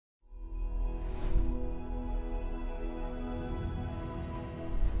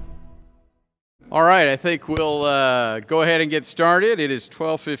All right, I think we'll go ahead and get started. It is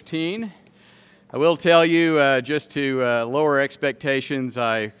 12:15. I will tell you, just to lower expectations,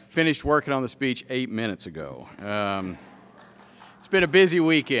 I finished working on the speech 8 minutes ago. It's been a busy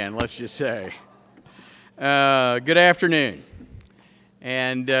weekend, let's just say. Good afternoon,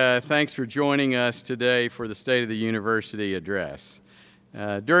 and thanks for joining us today for the State of the University address.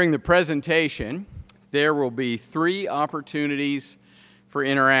 During the presentation, there will be 3 opportunities for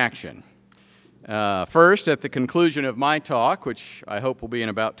interaction. First, at the conclusion of my talk, which I hope will be in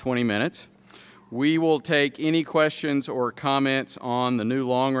about 20 minutes, we will take any questions or comments on the new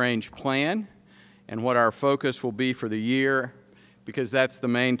long-range plan and what our focus will be for the year, because that's the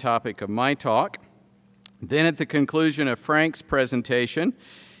main topic of my talk. Then at the conclusion of Frank's presentation,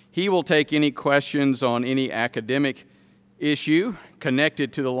 he will take any questions on any academic issue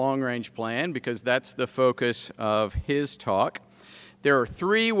connected to the long-range plan, because that's the focus of his talk. There are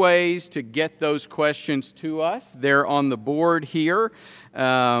 3 ways to get those questions to us. They're on the board here.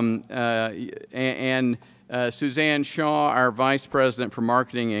 Suzanne Shaw, our Vice President for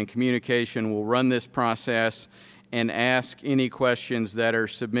Marketing and Communication, will run this process and ask any questions that are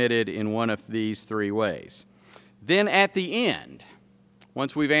submitted in one of these 3 ways. Then at the end,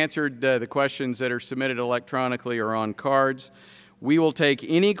 once we've answered the questions that are submitted electronically or on cards, we will take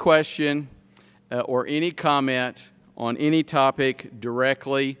any question or any comment on any topic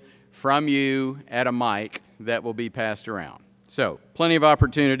directly from you at a mic that will be passed around. So, plenty of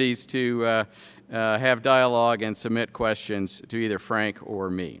opportunities to have dialogue and submit questions to either Frank or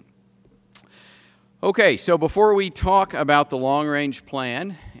me. Okay, so before we talk about the long-range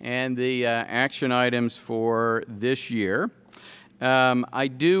plan and the action items for this year, I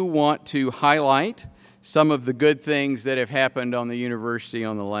do want to highlight some of the good things that have happened on the university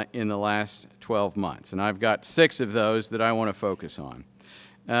in the last 12 months. And I've got 6 of those that I want to focus on.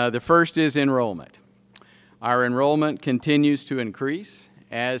 The first is enrollment. Our enrollment continues to increase.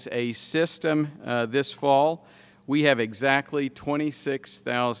 As a system this fall, we have exactly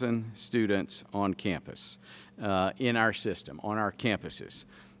 26,000 students on campus in our system, on our campuses.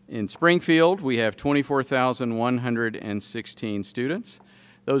 In Springfield, we have 24,116 students.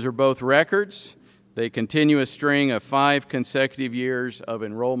 Those are both records. They continue a string of 5 consecutive years of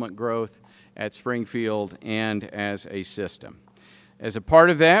enrollment growth at Springfield and as a system. As a part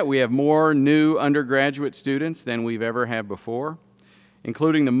of that, we have more new undergraduate students than we've ever had before,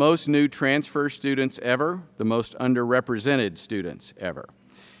 including the most new transfer students ever, the most underrepresented students ever.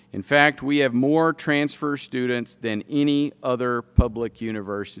 In fact, we have more transfer students than any other public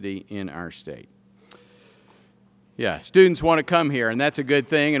university in our state. Yeah, students want to come here, and that's a good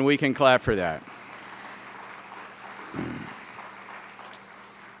thing, and we can clap for that.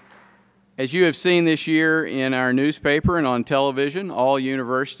 As you have seen this year in our newspaper and on television, all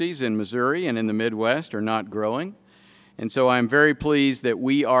universities in Missouri and in the Midwest are not growing. And so I'm very pleased that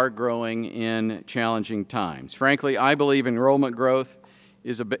we are growing in challenging times. Frankly, I believe enrollment growth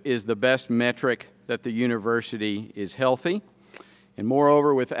is the best metric that the university is healthy. And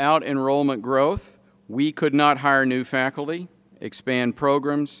moreover, without enrollment growth, we could not hire new faculty, expand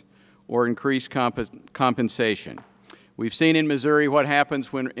programs, or increase compensation. We've seen in Missouri what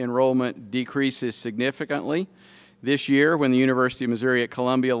happens when enrollment decreases significantly. This year, when the University of Missouri at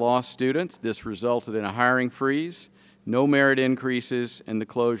Columbia lost students, this resulted in a hiring freeze, no merit increases, and the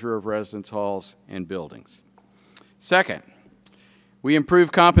closure of residence halls and buildings. Second, we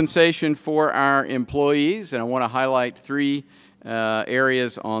improved compensation for our employees, and I want to highlight 3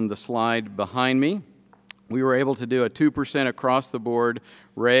 areas on the slide behind me. We were able to do a 2% across-the-board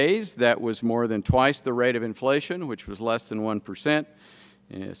raise that was more than twice the rate of inflation, which was less than 1%.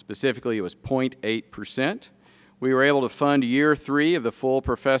 Specifically, it was 0.8%. We were able to fund year 3 of the full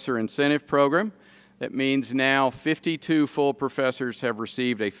professor incentive program. That means now 52 full professors have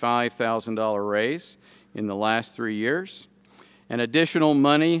received a $5,000 raise in the last 3 years. And additional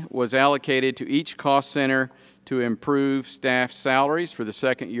money was allocated to each cost center to improve staff salaries for the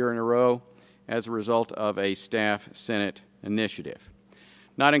 2nd year in a row, as a result of a staff Senate initiative.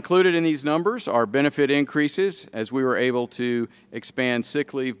 Not included in these numbers are benefit increases, as we were able to expand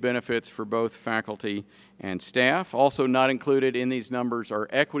sick leave benefits for both faculty and staff. Also not included in these numbers are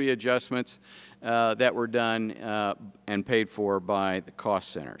equity adjustments that were done and paid for by the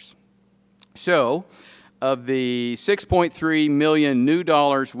cost centers. So, of the $6.3 million new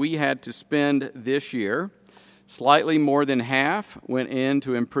dollars we had to spend this year, slightly more than half went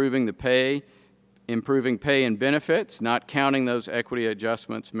into improving pay and benefits, not counting those equity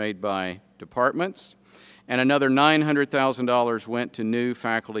adjustments made by departments. And another $900,000 went to new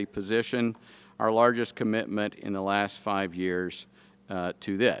faculty position, our largest commitment in the last 5 years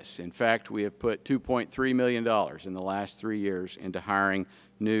to this. In fact, we have put $2.3 million in the last 3 years into hiring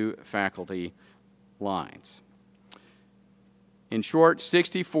new faculty lines. In short,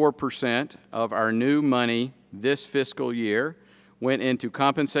 64% of our new money this fiscal year went into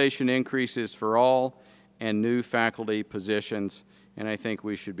compensation increases for all and new faculty positions, and I think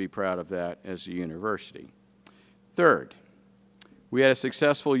we should be proud of that as a university. Third, we had a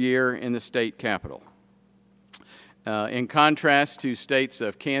successful year in the state capitol. In contrast to states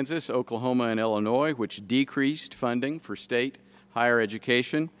of Kansas, Oklahoma, and Illinois, which decreased funding for state higher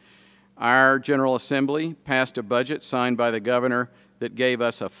education, our General Assembly passed a budget signed by the governor that gave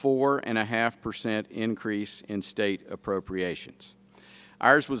us a 4.5% increase in state appropriations.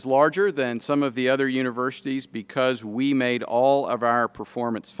 Ours was larger than some of the other universities because we made all of our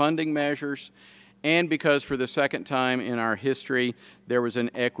performance funding measures and because for the second time in our history there was an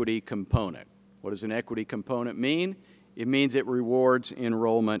equity component. What does an equity component mean? It means it rewards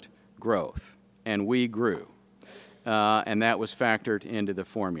enrollment growth, and we grew, and that was factored into the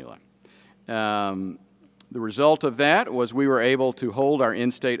formula. The result of that was we were able to hold our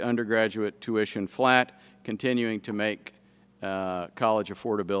in-state undergraduate tuition flat, continuing to make college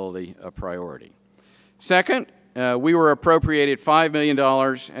affordability a priority. Second, we were appropriated $5 million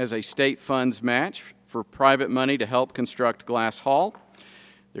as a state funds match for private money to help construct Glass Hall.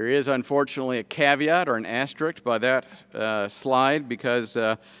 There is unfortunately a caveat or an asterisk by that slide because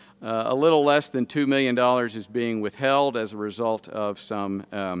a little less than $2 million is being withheld as a result of some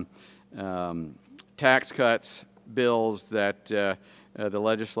tax cuts bills that the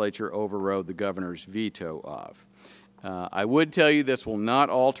legislature overrode the governor's veto of. I would tell you this will not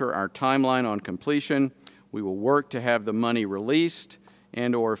alter our timeline on completion. We will work to have the money released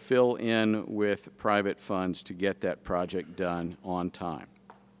and or fill in with private funds to get that project done on time.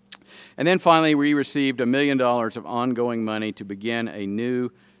 And then finally, we received $1 million of ongoing money to begin a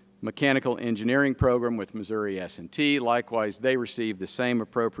new mechanical engineering program with Missouri S&T. Likewise, they received the same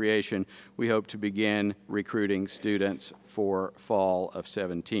appropriation. We hope to begin recruiting students for fall of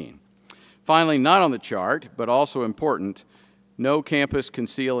 17. Finally, not on the chart, but also important, no campus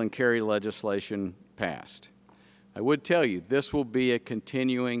conceal and carry legislation passed. I would tell you this will be a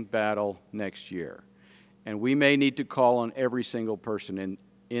continuing battle next year, and we may need to call on every single person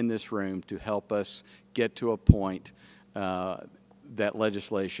in this room to help us get to a point that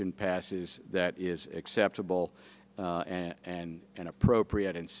legislation passes that is acceptable and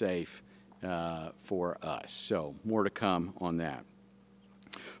appropriate and safe for us. So more to come on that.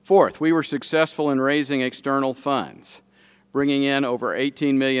 Fourth, we were successful in raising external funds, bringing in over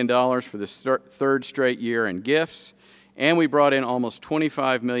 $18 million for the third straight year in gifts, and we brought in almost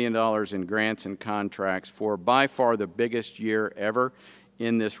 $25 million in grants and contracts for by far the biggest year ever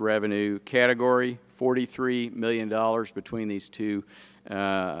in this revenue category, $43 million between these two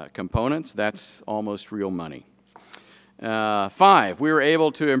components. That's almost real money. Five, we were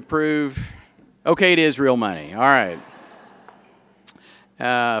able to improve, okay, it is real money, all right.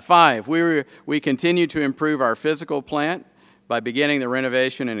 Five, we continue to improve our physical plant by beginning the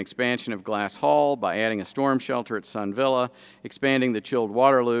renovation and expansion of Glass Hall, by adding a storm shelter at Sun Villa, expanding the chilled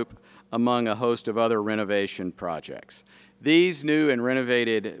water loop, among a host of other renovation projects. These new and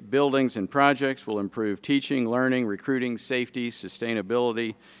renovated buildings and projects will improve teaching, learning, recruiting, safety,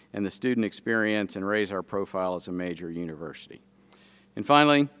 sustainability, and the student experience and raise our profile as a major university. And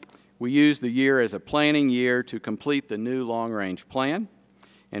finally, we used the year as a planning year to complete the new long-range plan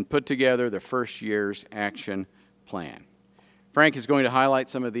and put together the first year's action plan. Frank is going to highlight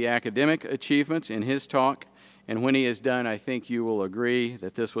some of the academic achievements in his talk, and when he is done, I think you will agree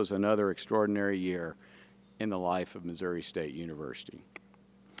that this was another extraordinary year in the life of Missouri State University.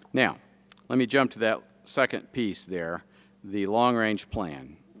 Now, let me jump to that second piece there, the long-range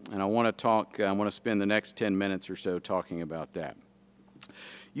plan. And I want to spend the next 10 minutes or so talking about that.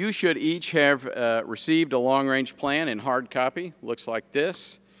 You should each have received a long-range plan in hard copy. Looks like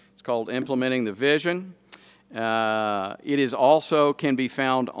this. It's called Implementing the Vision. It is also can be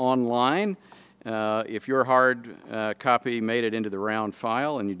found online. If your hard copy made it into the round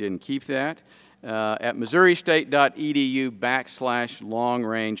file and you didn't keep that, at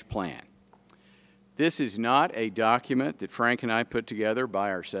missourustate.edu/long-range plan. This is not a document that Frank and I put together by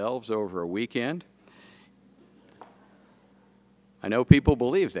ourselves over a weekend. I know people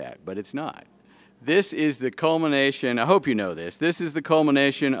believe that, but it's not. This is the culmination, I hope you know this, this is the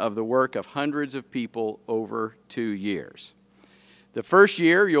culmination of the work of hundreds of people over 2 years. The first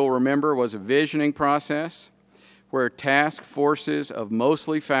year, you'll remember, was a visioning process where task forces of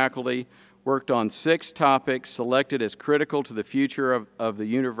mostly faculty worked on 6 topics selected as critical to the future of the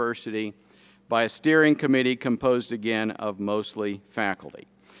university by a steering committee composed again of mostly faculty.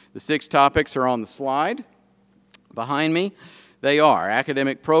 The 6 topics are on the slide behind me. They are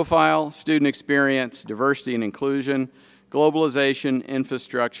academic profile, student experience, diversity and inclusion, globalization,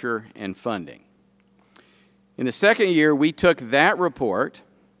 infrastructure, and funding. In the second year, we took that report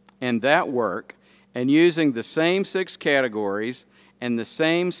and that work, and using the same 6 categories and the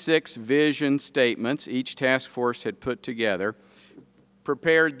same 6 vision statements each task force had put together,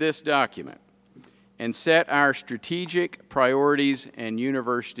 prepared this document and set our strategic priorities and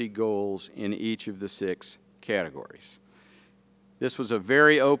university goals in each of the 6 categories. This was a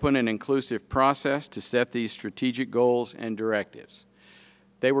very open and inclusive process to set these strategic goals and directives.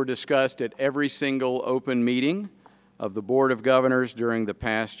 They were discussed at every single open meeting of the Board of Governors during the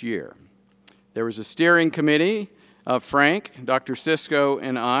past year. There was a steering committee of Frank, Dr. Sisko,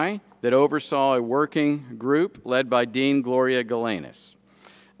 and I that oversaw a working group led by Dean Gloria Galanis.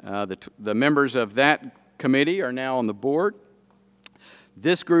 The members of that committee are now on the board.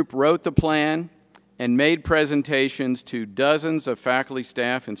 This group wrote the plan and made presentations to dozens of faculty,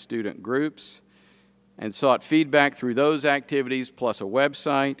 staff, and student groups, and sought feedback through those activities, plus a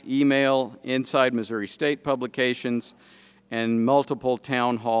website, email, Inside Missouri State publications, and multiple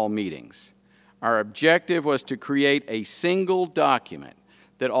town hall meetings. Our objective was to create a single document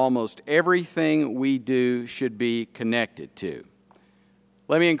that almost everything we do should be connected to.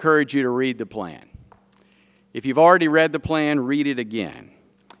 Let me encourage you to read the plan. If you've already read the plan, read it again.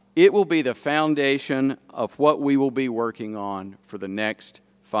 It will be the foundation of what we will be working on for the next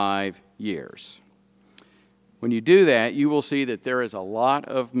 5 years. When you do that, you will see that there is a lot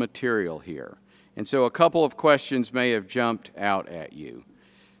of material here. And so a couple of questions may have jumped out at you.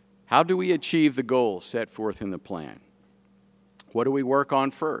 How do we achieve the goals set forth in the plan? What do we work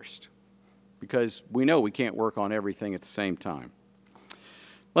on first? Because we know we can't work on everything at the same time.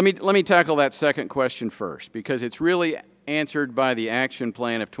 Let me tackle that second question first, because it's really answered by the action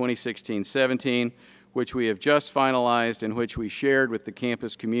plan of 2016-17, which we have just finalized and which we shared with the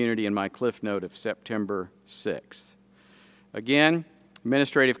campus community in my Clif Note of September 6th. Again,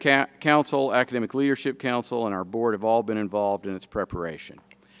 Administrative Council, Academic Leadership Council, and our board have all been involved in its preparation.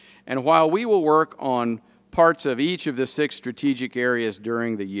 And while we will work on parts of each of the 6 strategic areas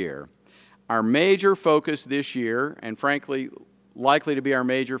during the year, our major focus this year, and frankly, likely to be our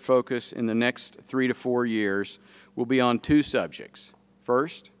major focus in the next 3 to 4 years, will be on 2 subjects.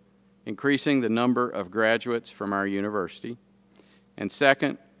 First, increasing the number of graduates from our university, and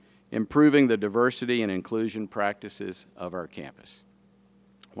second, improving the diversity and inclusion practices of our campus.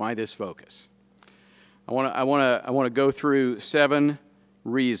 Why this focus? I want to go through 7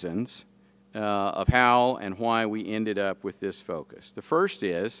 reasons of how and why we ended up with this focus. The first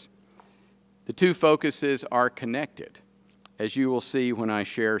is the 2 focuses are connected, as you will see when I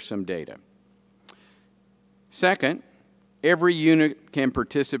share some data. Second, every unit can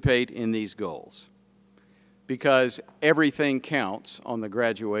participate in these goals because everything counts on the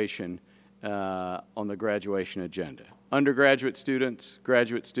graduation agenda. Undergraduate students,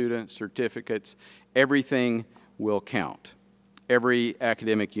 graduate students, certificates, everything will count. Every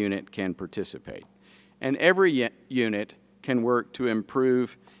academic unit can participate. And every unit can work to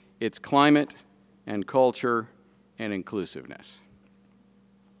improve its climate and culture and inclusiveness.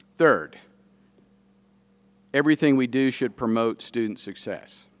 Third, everything we do should promote student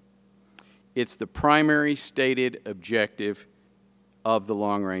success. It's the primary stated objective of the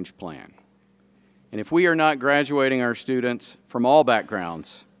long-range plan. And if we are not graduating our students from all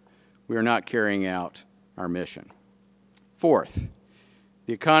backgrounds, we are not carrying out our mission. Fourth,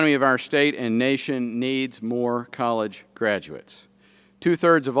 the economy of our state and nation needs more college graduates.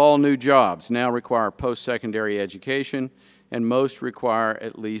 2/3 of all new jobs now require post-secondary education, and most require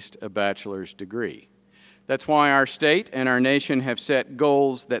at least a bachelor's degree. That's why our state and our nation have set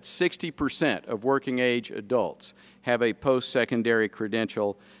goals that 60% of working-age adults have a post-secondary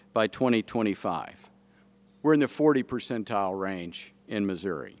credential by 2025. We're in the 40 percentile range in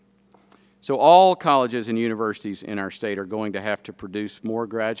Missouri. So all colleges and universities in our state are going to have to produce more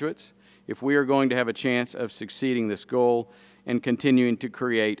graduates if we are going to have a chance of succeeding this goal and continuing to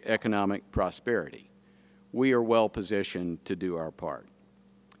create economic prosperity. We are well positioned to do our part.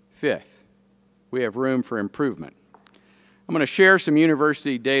 Fifth, we have room for improvement. I'm going to share some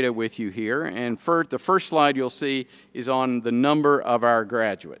university data with you here, and the first slide you'll see is on the number of our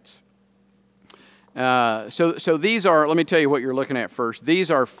graduates. So these are, let me tell you what you're looking at first.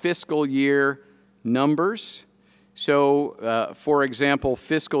 These are fiscal year numbers. So, for example,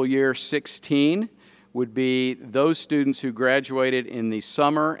 fiscal year 16 would be those students who graduated in the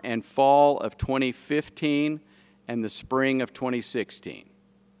summer and fall of 2015 and the spring of 2016.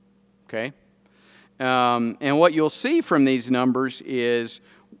 Okay? And what you'll see from these numbers is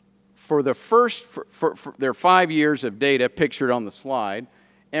for the first, there are 5 years of data pictured on the slide,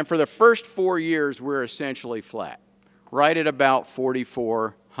 and for the first 4 years, we're essentially flat, right at about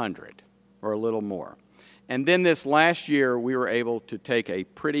 4,400 or a little more. And then this last year, we were able to take a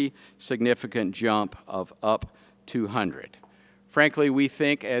pretty significant jump of up 200. Frankly, we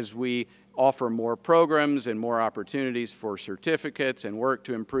think as we offer more programs and more opportunities for certificates and work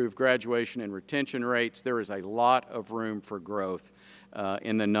to improve graduation and retention rates, there is a lot of room for growth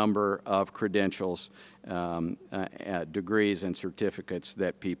in the number of credentials, degrees, and certificates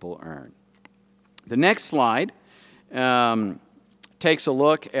that people earn. The next slide takes a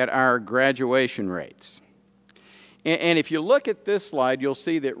look at our graduation rates. And if you look at this slide, you'll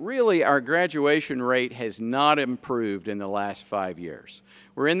see that really our graduation rate has not improved in the last 5 years.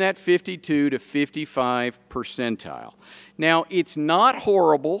 We're in that 52 to 55 percentile. Now, it's not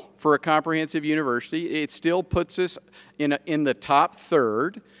horrible for a comprehensive university. It still puts us in the top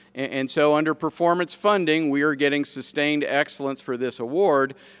third. And so under performance funding, we are getting sustained excellence for this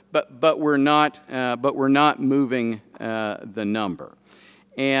award, but we're not moving the number.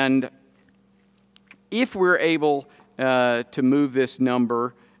 And if we're able to move this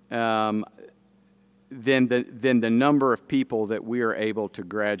number, then the number of people that we are able to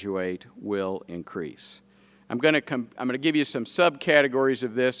graduate will increase. I'm going to give you some subcategories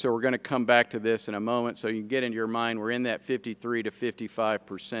of this, so we're going to come back to this in a moment so you can get into your mind we're in that 53 to 55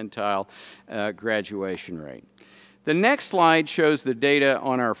 percentile graduation rate. The next slide shows the data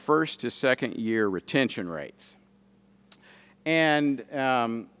on our first to second year retention rates. And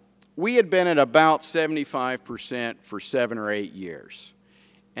we had been at about 75% for 7 or 8 years.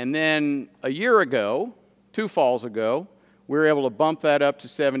 And then a year ago, 2 falls ago, we were able to bump that up to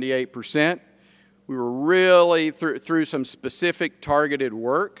 78%. We were really, through some specific targeted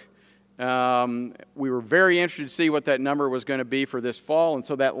work, we were very interested to see what that number was going to be for this fall. And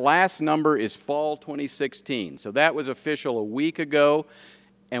so that last number is fall 2016. So that was official a week ago.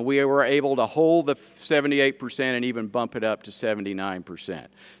 And we were able to hold the 78% and even bump it up to 79%.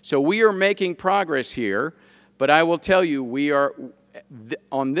 So we are making progress here, but I will tell you, we are,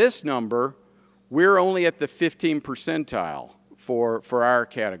 on this number, we're only at the 15 percentile for our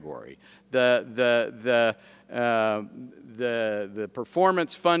category. The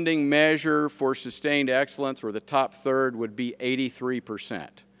performance funding measure for sustained excellence, or the top third, would be 83%.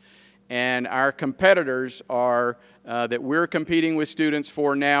 And our competitors are, that we're competing with students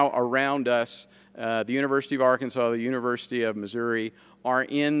for now around us, the University of Arkansas, the University of Missouri, are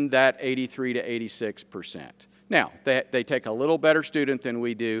in that 83 to 86%. Now, they take a little better student than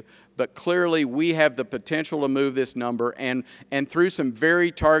we do, but clearly we have the potential to move this number, and through some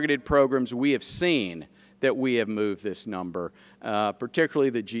very targeted programs we have seen that we have moved this number, particularly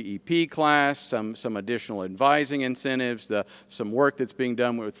the GEP class, some additional advising incentives, some work that's being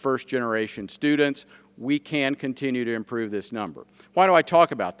done with first-generation students. We can continue to improve this number. Why do I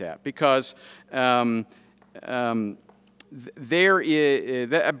talk about that? Because that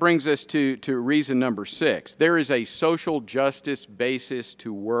brings us to reason number 6. There is a social justice basis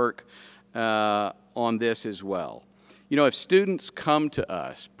to work on this as well. You know, if students come to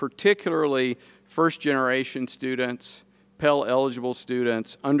us, particularly first-generation students, Pell-eligible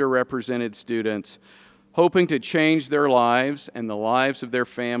students, underrepresented students, hoping to change their lives and the lives of their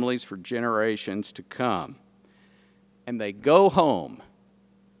families for generations to come, and they go home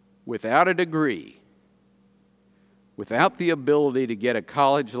without a degree, without the ability to get a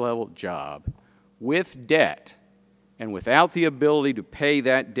college-level job, with debt, and without the ability to pay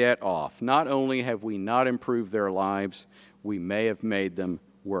that debt off, not only have we not improved their lives, we may have made them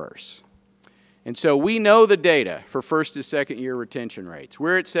worse. And so we know the data for first to second year retention rates.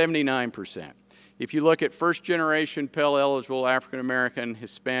 We're at 79%. If you look at first-generation Pell-eligible African-American,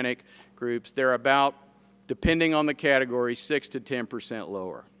 Hispanic groups, they're about, depending on the category, 6 to 10%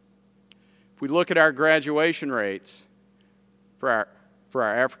 lower. If we look at our graduation rates for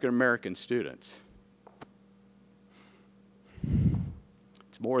our African-American students,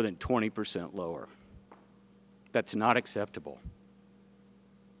 it's more than 20% lower. That's not acceptable.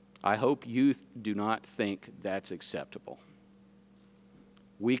 I hope you do not think that's acceptable.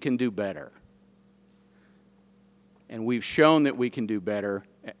 We can do better. And we've shown that we can do better,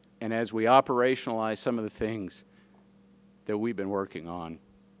 and as we operationalize some of the things that we've been working on,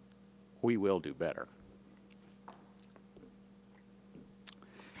 we will do better.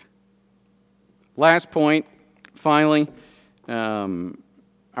 Last point, finally,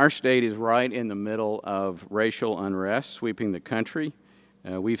 our state is right in the middle of racial unrest sweeping the country.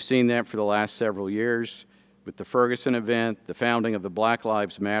 We've seen that for the last several years with the Ferguson event, the founding of the Black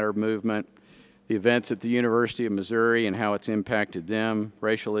Lives Matter movement, the events at the University of Missouri and how it's impacted them,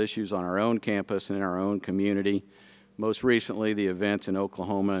 racial issues on our own campus and in our own community, most recently the events in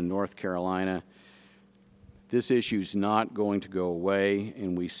Oklahoma and North Carolina. This issue is not going to go away,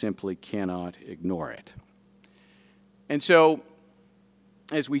 and we simply cannot ignore it. And so,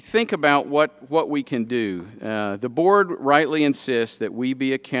 as we think about what we can do, the board rightly insists that we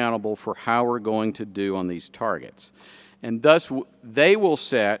be accountable for how we're going to do on these targets. And thus, they will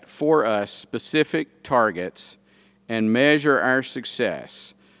set for us specific targets and measure our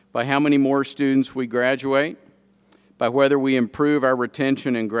success by how many more students we graduate, by whether we improve our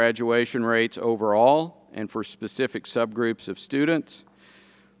retention and graduation rates overall and for specific subgroups of students,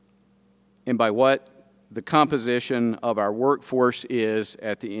 and by what the composition of our workforce is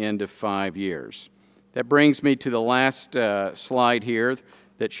at the end of 5 years. That brings me to the last slide here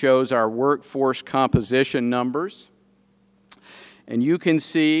that shows our workforce composition numbers. And you can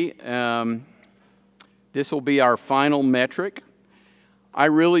see this will be our final metric. I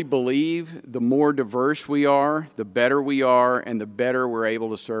really believe the more diverse we are, the better we are, and the better we're able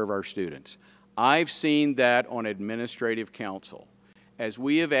to serve our students. I've seen that on administrative council. As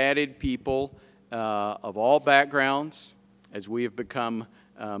we have added people of all backgrounds, as we have become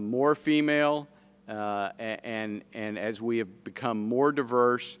more female, and as we have become more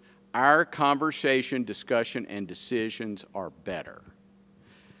diverse, our conversation, discussion, and decisions are better.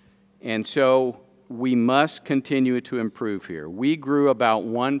 And so we must continue to improve here. We grew about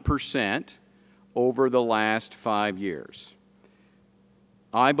 1% over the last 5 years.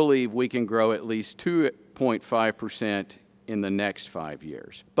 I believe we can grow at least 2.5% in the next 5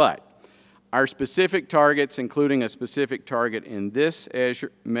 years. But our specific targets, including a specific target in this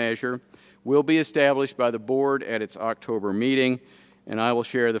measure, will be established by the board at its October meeting, and I will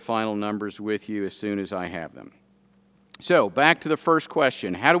share the final numbers with you as soon as I have them. So, back to the first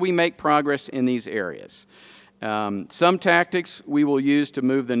question. How do we make progress in these areas? Some tactics we will use to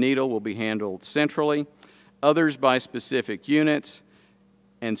move the needle will be handled centrally, others by specific units,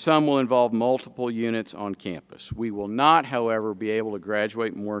 and some will involve multiple units on campus. We will not, however, be able to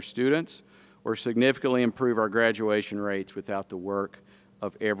graduate more students or significantly improve our graduation rates without the work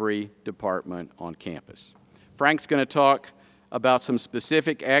of every department on campus. Frank's going to talk about some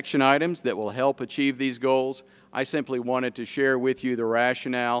specific action items that will help achieve these goals. I simply wanted to share with you the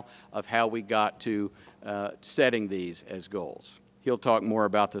rationale of how we got to setting these as goals. He'll talk more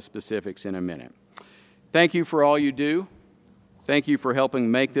about the specifics in a minute. Thank you for all you do. Thank you for helping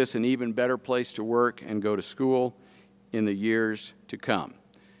make this an even better place to work and go to school in the years to come.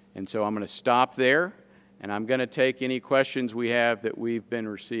 And so I'm going to stop there, and I'm going to take any questions we have that have been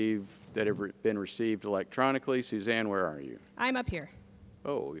received electronically. Suzanne, where are you? I'm up here.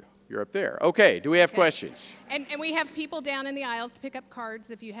 Oh, you're up there. Okay, do we have questions? And we have people down in the aisles to pick up cards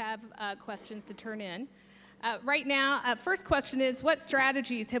if you have questions to turn in. Right now, first question is, what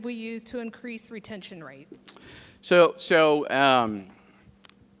strategies have we used to increase retention rates?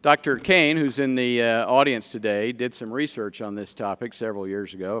 Dr. Kane, who's in the audience today, did some research on this topic several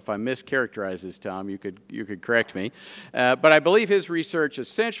years ago. If I mischaracterize this, Tom, you could correct me. But I believe his research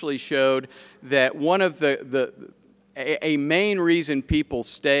essentially showed that one of a main reason people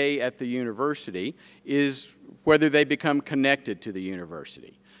stay at the university is whether they become connected to the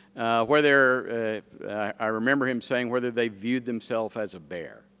university. I remember him saying whether they viewed themselves as a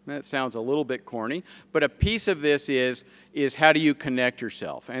bear. That sounds a little bit corny, but a piece of this is how do you connect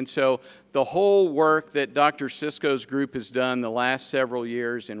yourself? And so the whole work that Dr. Sisko's group has done the last several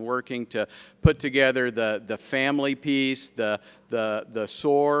years in working to put together the family piece, the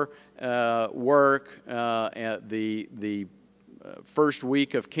SOAR work, the first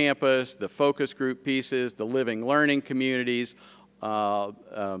week of campus, the focus group pieces, the living learning communities,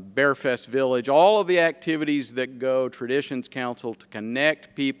 Bearfest Village, all of the activities that go Traditions Council to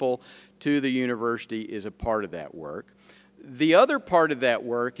connect people to the university is a part of that work. The other part of that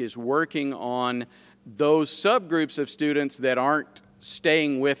work is working on those subgroups of students that aren't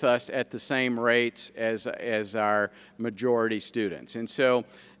staying with us at the same rates as our majority students. And so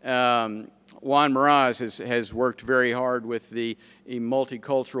Juan Meraz has worked very hard with the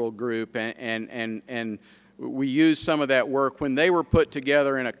multicultural group, and we used some of that work when they were put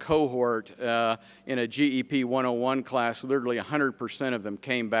together in a cohort in a GEP 101 class. Literally 100% of them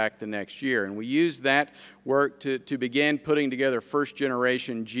came back the next year. And we used that work to begin putting together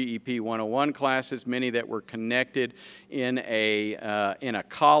first-generation GEP 101 classes, many that were connected in a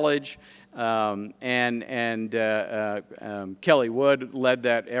college. Kelly Wood led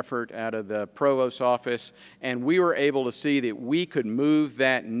that effort out of the Provost's office. And we were able to see that we could move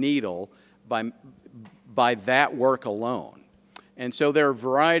that needle by that work alone. And so there are a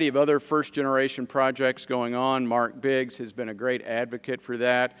variety of other first-generation projects going on. Mark Biggs has been a great advocate for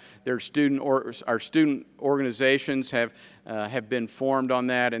that. Our student organizations have been formed on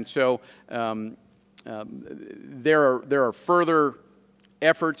that. And so there are further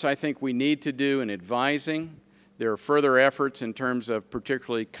efforts I think we need to do in advising. There are further efforts in terms of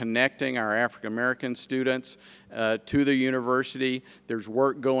particularly connecting our African American students to the university. There's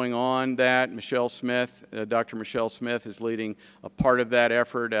work going on that Michelle Smith, Dr. Michelle Smith is leading a part of that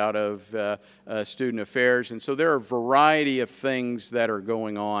effort out of Student Affairs. And so there are a variety of things that are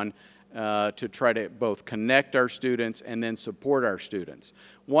going on to try to both connect our students and then support our students.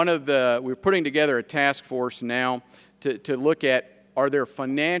 We're putting together a task force now to look at, are there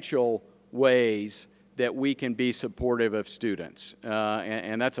financial ways that we can be supportive of students,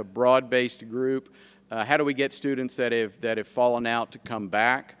 and that's a broad-based group. How do we get students that have fallen out to come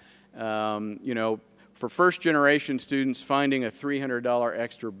back? You know, for first-generation students, finding a $300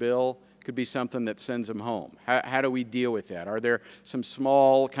 extra bill could be something that sends them home. How do we deal with that? Are there some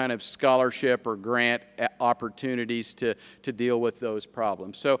small kind of scholarship or grant opportunities to deal with those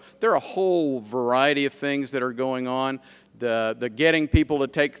problems? So there are a whole variety of things that are going on. The getting people to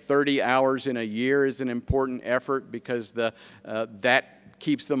take 30 hours in a year is an important effort because that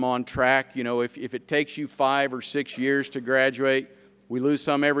keeps them on track. You know, if it takes you 5 or 6 years to graduate, we lose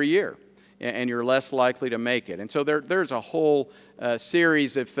some every year, and you're less likely to make it. And so there's a whole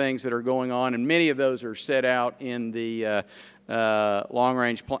series of things that are going on, and many of those are set out in the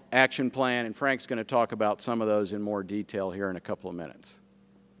long-range action plan, and Frank's going to talk about some of those in more detail here in a couple of minutes.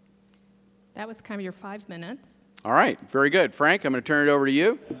 That was kind of your 5 minutes. All right, very good. Frank, I'm going to turn it over to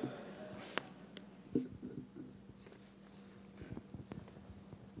you.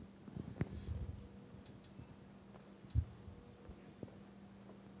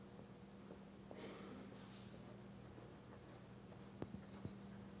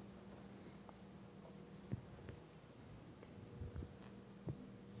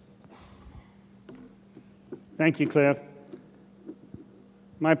 Thank you, Cliff.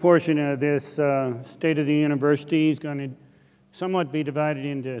 My portion of this State of the University is going to somewhat be divided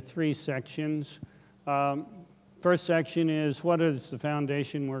into 3 sections. First section is what is the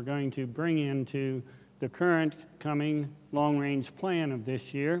foundation we're going to bring into the current coming long-range plan of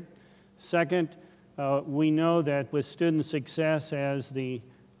this year. Second, we know that with student success as the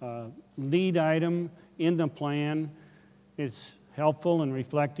lead item in the plan, it's helpful and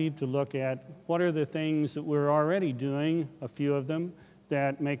reflective to look at what are the things that we're already doing, a few of them,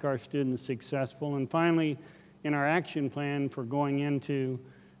 that make our students successful. And finally, in our action plan for going into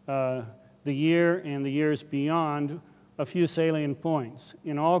the year and the years beyond, a few salient points.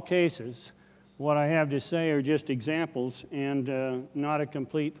 In all cases, what I have to say are just examples and not a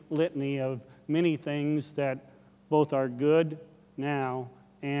complete litany of many things that both are good now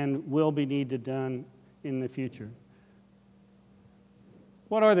and will be needed done in the future.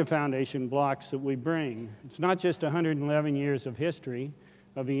 What are the foundation blocks that we bring? It's not just 111 years of history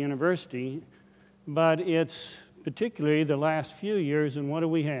of the university, but it's particularly the last few years, and what do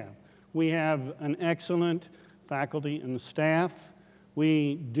we have? We have an excellent faculty and staff.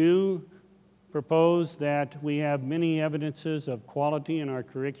 We do propose that we have many evidences of quality in our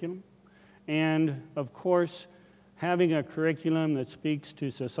curriculum, and of course, having a curriculum that speaks to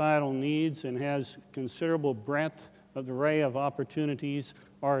societal needs and has considerable breadth of the array of opportunities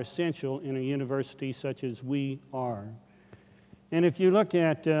are essential in a university such as we are. And if you look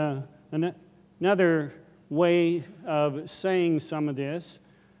at another way of saying some of this,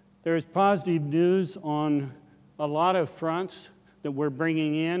 there's positive news on a lot of fronts that we're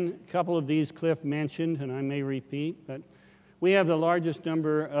bringing in. A couple of these Clif mentioned, and I may repeat, but we have the largest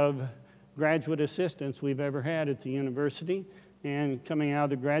number of graduate assistants we've ever had at the university, and coming out of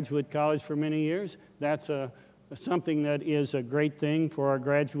the graduate college for many years, that's something that is a great thing for our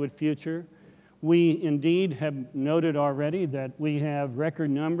graduate future. We indeed have noted already that we have record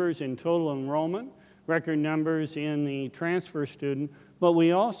numbers in total enrollment, record numbers in the transfer student, but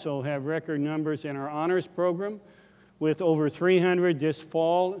we also have record numbers in our honors program with over 300 this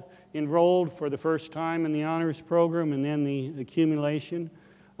fall enrolled for the first time in the honors program and then the accumulation.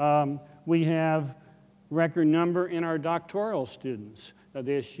 We have record number in our doctoral students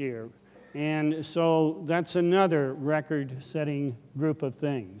this year. And so that's another record-setting group of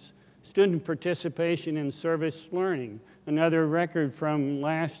things. Student participation in service learning, another record from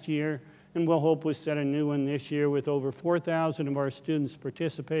last year, and we'll hope we set a new one this year with over 4,000 of our students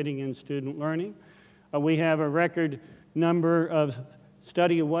participating in student learning. We have a record number of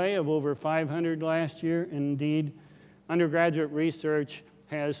study away of over 500 last year, and indeed, undergraduate research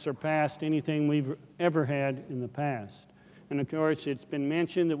has surpassed anything we've ever had in the past. And of course, it's been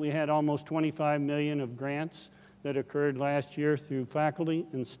mentioned that we had almost 25 million of grants that occurred last year through faculty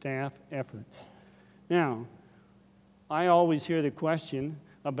and staff efforts. Now, I always hear the question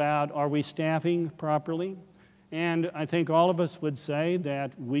about, are we staffing properly? And I think all of us would say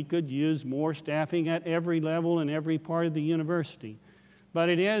that we could use more staffing at every level in every part of the university. But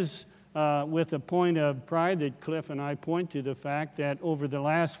it is with a point of pride that Clif and I point to the fact that over the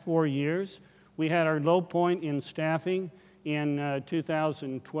last 4 years, we had our low point in staffing in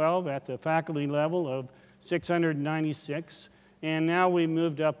 2012 at the faculty level of 696, and now we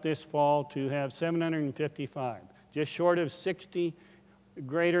moved up this fall to have 755, just short of 60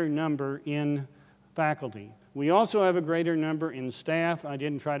 greater number in faculty. We also have a greater number in staff. I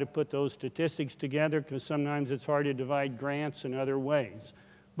didn't try to put those statistics together because sometimes it's hard to divide grants in other ways.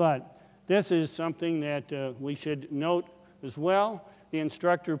 But this is something that we should note as well. The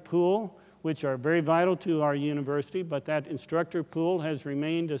instructor pool, which are very vital to our university, but that instructor pool has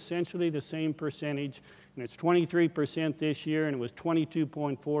remained essentially the same percentage, and it's 23% this year, and it was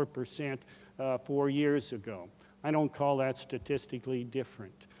 22.4% 4 years ago. I don't call that statistically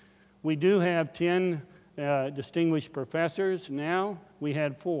different. We do have 10 distinguished professors now. We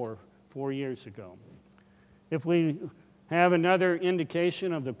had 4 years ago. If we have another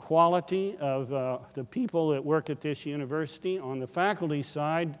indication of the quality of the people that work at this university, on the faculty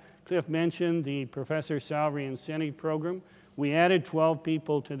side, Clif mentioned the Professor Salary Incentive Program. We added 12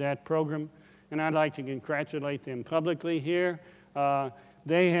 people to that program, and I'd like to congratulate them publicly here.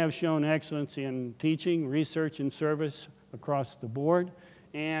 They have shown excellence in teaching, research, and service across the board.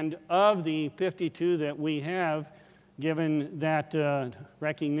 And of the 52 that we have given that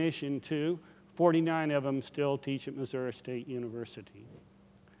recognition to, 49 of them still teach at Missouri State University.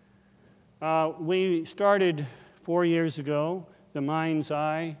 We started 4 years ago the Mind's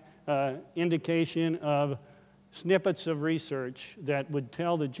Eye indication of snippets of research that would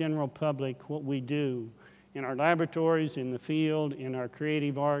tell the general public what we do in our laboratories, in the field, in our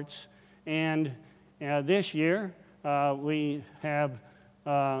creative arts. And this year, we have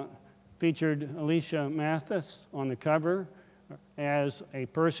featured Alicia Mathis on the cover as a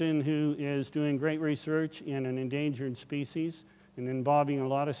person who is doing great research in an endangered species and involving a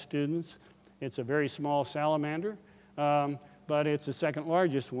lot of students. It's a very small salamander, but it's the second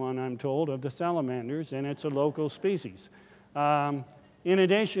largest one, I'm told, of the salamanders, and it's a local species. In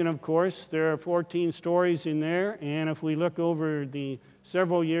addition, of course, there are 14 stories in there, and if we look over the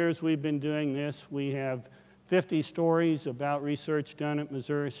several years we've been doing this, we have 50 stories about research done at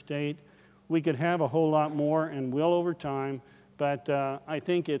Missouri State. We could have a whole lot more and will over time, but I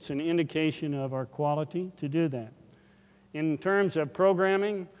think it's an indication of our quality to do that. In terms of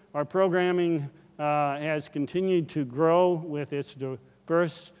programming, our programming has continued to grow with its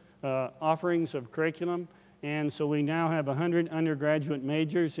diverse offerings of curriculum, and so we now have 100 undergraduate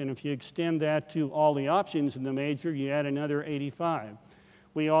majors, and if you extend that to all the options in the major, you add another 85.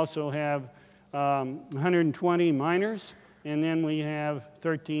 We also have 120 minors, and then we have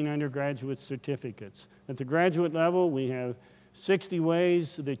 13 undergraduate certificates. At the graduate level, we have 60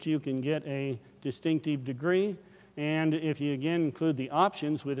 ways that you can get a distinctive degree, and if you again include the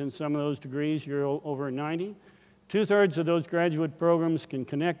options within some of those degrees, you're over 90. 2/3 of those graduate programs can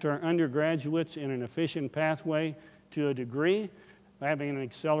connect our undergraduates in an efficient pathway to a degree, having an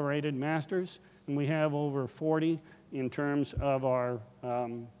accelerated master's, and we have over 40 in terms of our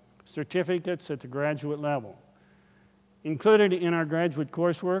certificates at the graduate level. Included in our graduate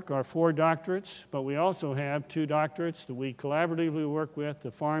coursework are 4 doctorates, but we also have 2 doctorates that we collaboratively work with,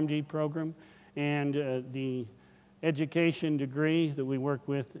 the PharmD program and the education degree that we work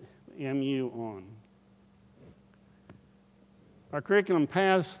with MU on. Our curriculum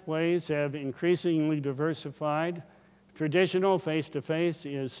pathways have increasingly diversified. Traditional face-to-face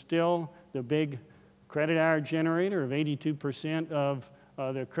is still the big credit hour generator of 82% of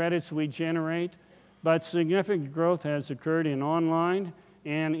the credits we generate, but significant growth has occurred in online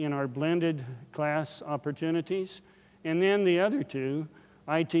and in our blended class opportunities. And then the other 2,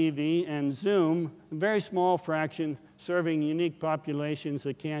 ITV and Zoom, a very small fraction serving unique populations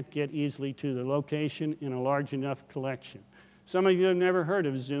that can't get easily to the location in a large enough collection. Some of you have never heard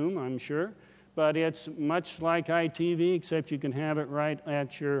of Zoom, I'm sure, but it's much like ITV, except you can have it right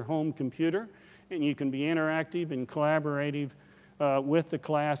at your home computer, and you can be interactive and collaborative with the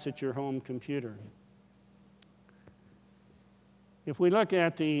class at your home computer. If we look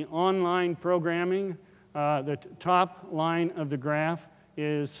at the online programming, the top line of the graph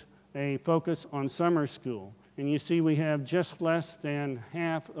is a focus on summer school. And you see we have just less than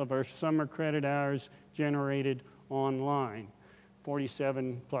half of our summer credit hours generated online,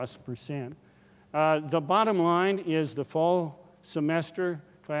 47+%. The bottom line is the fall semester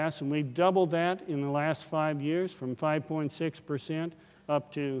class, and we've doubled that in the last 5 years from 5.6%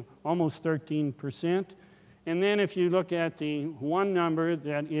 up to almost 13%. And then if you look at the one number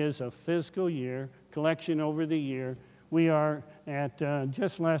that is a fiscal year, collection over the year, we are at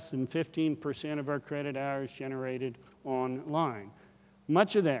just less than 15% of our credit hours generated online.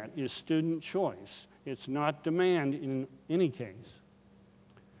 Much of that is student choice. It's not demand in any case.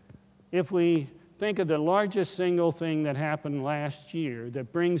 If we think of the largest single thing that happened last year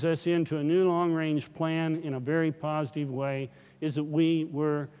that brings us into a new long-range plan in a very positive way is that we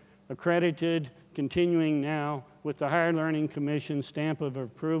were accredited, continuing now with the Higher Learning Commission stamp of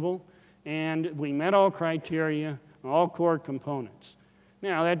approval, and we met all criteria, all core components.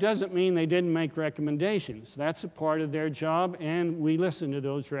 Now, that doesn't mean they didn't make recommendations. That's a part of their job, and we listen to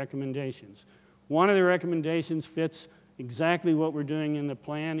those recommendations. One of the recommendations fits exactly what we're doing in the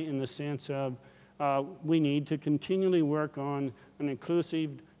plan in the sense of we need to continually work on an inclusive,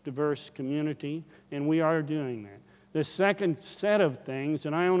 diverse community, and we are doing that. The second set of things,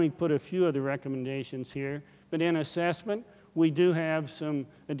 and I only put a few of the recommendations here, but in assessment, we do have some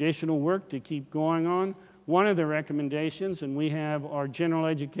additional work to keep going on. One of the recommendations, and we have our General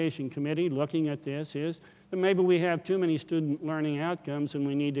Education Committee looking at this, is that maybe we have too many student learning outcomes and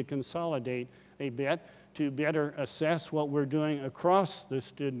we need to consolidate a bit to better assess what we're doing across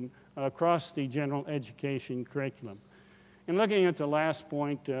the general education curriculum. And looking at the last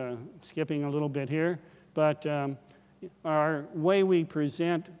point, skipping a little bit here, but our way we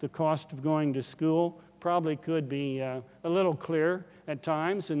present the cost of going to school probably could be a little clearer at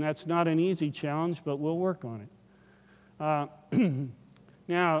times, and that's not an easy challenge, but we'll work on it.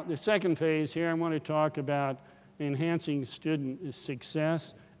 Now, the second phase here, I want to talk about enhancing student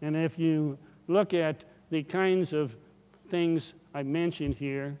success. And if you look at the kinds of things I mentioned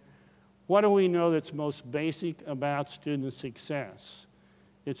here, what do we know that's most basic about student success?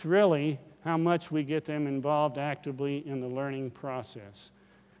 It's really how much we get them involved actively in the learning process.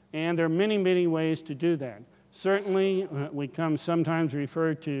 And there are many, many ways to do that. Certainly, we sometimes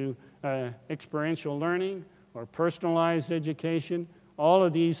refer to experiential learning or personalized education. All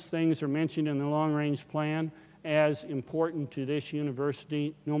of these things are mentioned in the long-range plan as important to this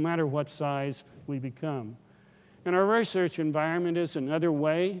university, no matter what size we become. And our research environment is another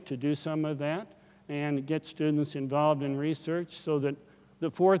way to do some of that and get students involved in research so that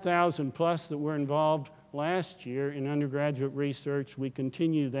the 4,000 plus that were involved last year in undergraduate research, we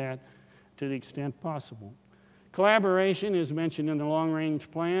continue that to the extent possible. Collaboration is mentioned in the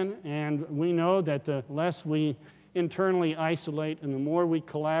long-range plan, and we know that the less we internally isolate and the more we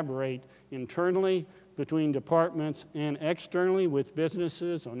collaborate internally between departments and externally with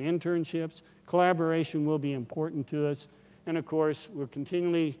businesses on internships, collaboration will be important to us. And of course, we'll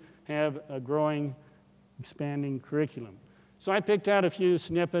continually have a growing, expanding curriculum. So I picked out a few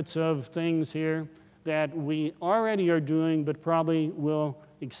snippets of things here that we already are doing, but probably will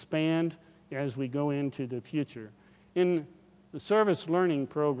expand as we go into the future. In the service learning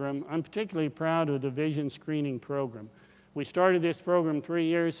program, I'm particularly proud of the vision screening program. We started this program 3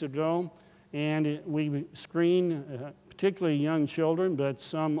 years ago, and we screen particularly young children, but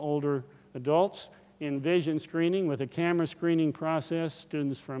some older adults in vision screening with a camera screening process.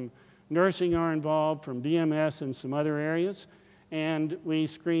 Students from nursing are involved, from BMS and some other areas. And we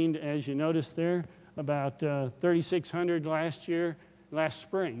screened, as you noticed there, about 3,600 last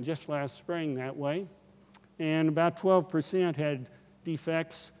spring, just last spring that way. And about 12% had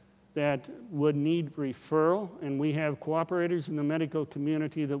defects that would need referral, and we have cooperators in the medical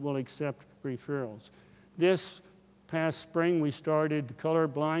community that will accept referrals. This past spring, we started color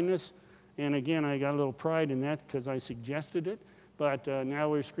blindness, and again, I got a little pride in that because I suggested it, but now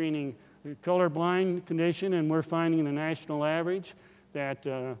we're screening the colorblind condition, and we're finding the national average that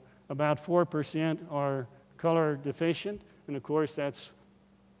about 4% are color deficient, and of course, that's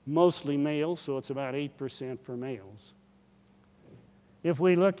mostly males, so it's about 8% for males. If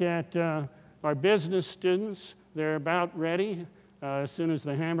we look at our business students, they're about ready, as soon as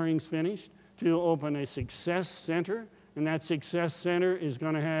the hammering's finished, to open a success center, and that success center is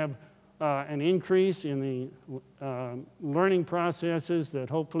going to have an increase in the learning processes that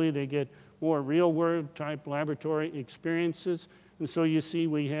hopefully they get more real-world type laboratory experiences. And so you see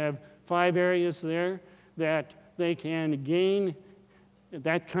we have 5 areas there that they can gain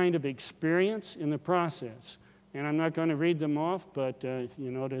that kind of experience in the process. And I'm not going to read them off, but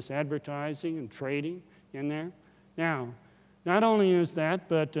you notice advertising and trading in there. Now, not only is that,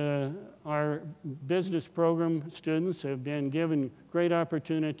 but our business program students have been given great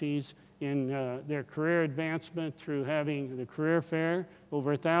opportunities in their career advancement through having the career fair.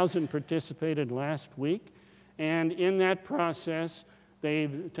 Over 1,000 participated last week. And in that process,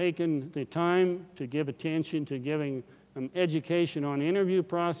 they've taken the time to give attention to giving education on interview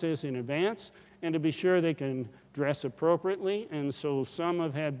process in advance and to be sure they can dress appropriately. And so some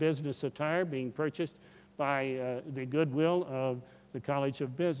have had business attire being purchased by the goodwill of the College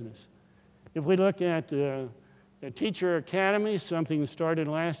of Business. If we look at the Teacher Academy, something started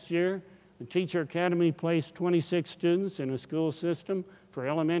last year. The Teacher Academy placed 26 students in a school system for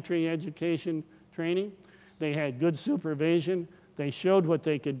elementary education training. They had good supervision. They showed what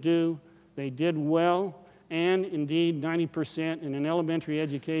they could do. They did well. And indeed, 90% in an elementary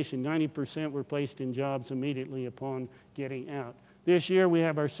education, 90% were placed in jobs immediately upon getting out. This year, we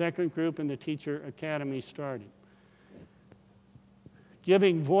have our second group in the Teacher Academy started.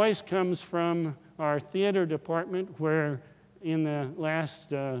 Giving voice comes from our theater department, where in the last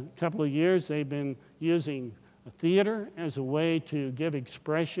couple of years, they've been using theater as a way to give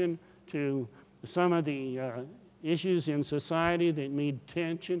expression to some of the issues in society that need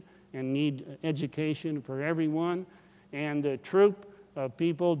attention and need education for everyone. And the troupe of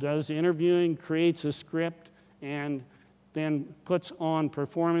people does interviewing, creates a script, and then puts on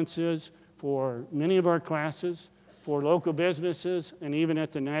performances for many of our classes, for local businesses, and even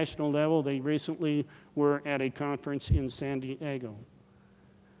at the national level. They recently were at a conference in San Diego.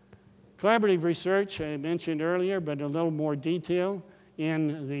 Collaborative research, I mentioned earlier, but a little more detail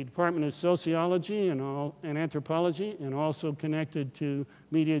in the Department of Sociology and Anthropology, and also connected to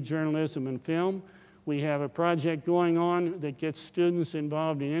media journalism and film. We have a project going on that gets students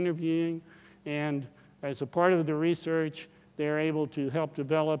involved in interviewing, and as a part of the research, they're able to help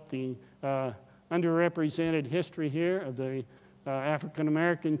develop the underrepresented history here of the African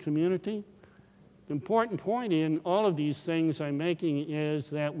American community. The important point in all of these things I'm making is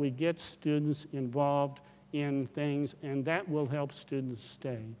that we get students involved in things, and that will help students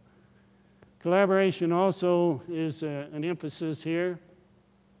stay. Collaboration also is an emphasis here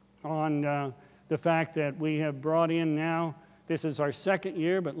on the fact that we have brought in now, this is our second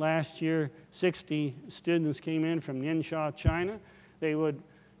year, but last year 60 students came in from Ningxia, China. They would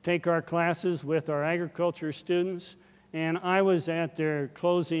take our classes with our agriculture students, and I was at their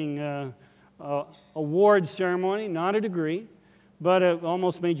closing award ceremony, not a degree, but it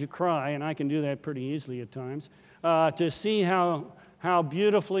almost made you cry, and I can do that pretty easily at times, to see how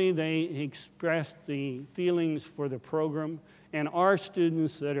beautifully they expressed the feelings for the program. And our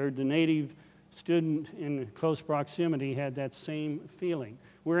students that are the native student in close proximity had that same feeling.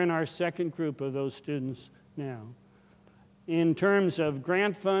 We're in our second group of those students now. In terms of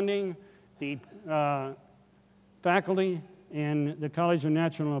grant funding, the faculty and the College of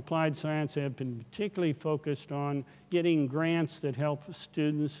Natural and Applied Science have been particularly focused on getting grants that help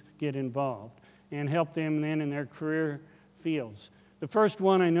students get involved and help them then in their career fields. The first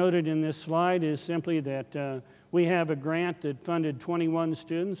one I noted in this slide is simply that we have a grant that funded 21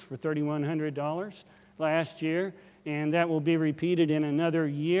 students for $3,100 last year, and that will be repeated in another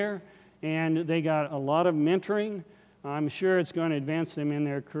year. And they got a lot of mentoring. I'm sure it's going to advance them in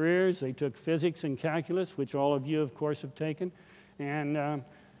their careers. They took physics and calculus, which all of you, of course, have taken. And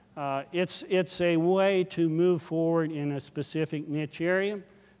it's a way to move forward in a specific niche area.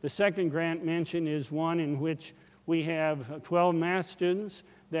 The second grant mentioned is one in which we have 12 math students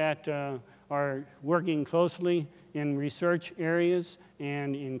that are working closely in research areas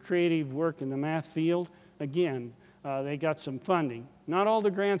and in creative work in the math field. Again, they got some funding. Not all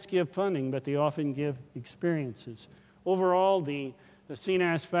the grants give funding, but they often give experiences. Overall, the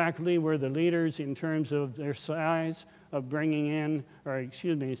CNAS faculty were the leaders in terms of their size of bringing in, or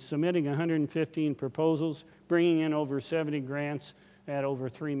excuse me, submitting 115 proposals, bringing in over 70 grants at over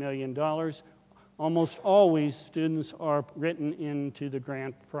 $3 million. Almost always, students are written into the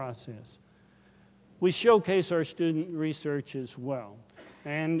grant process. We showcase our student research as well.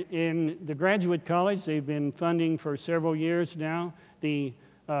 And in the graduate college, they've been funding for several years now the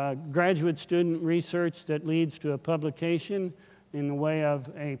graduate student research that leads to a publication in the way of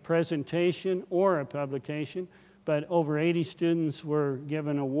a presentation or a publication. But over 80 students were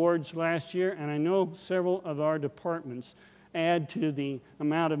given awards last year, and I know several of our departments add to the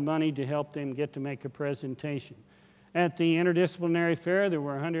amount of money to help them get to make a presentation. At the interdisciplinary fair, there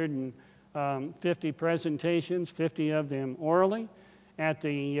were 150 presentations, 50 of them orally. At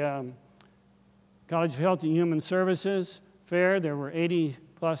the College of Health and Human Services fair, there were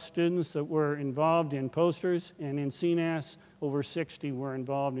 80-plus students that were involved in posters, and in CNAS, over 60 were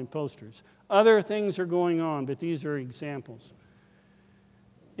involved in posters. Other things are going on, but these are examples.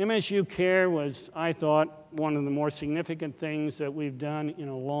 MSU Care was, I thought, one of the more significant things that we've done in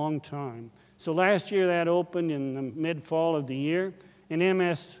a long time. So last year that opened in the mid-fall of the year, and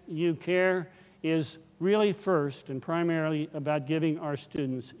MSU Care is really first and primarily about giving our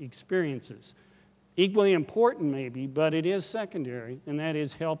students experiences. Equally important maybe, but it is secondary, and that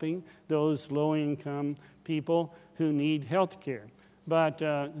is helping those low-income people who need health care. But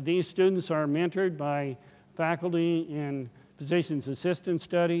these students are mentored by faculty in physician's assistant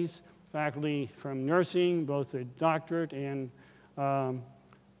studies, faculty from nursing, both a doctorate and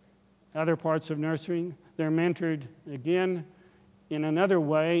other parts of nursing. They're mentored, again, in another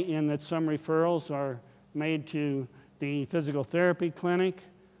way in that some referrals are made to the physical therapy clinic.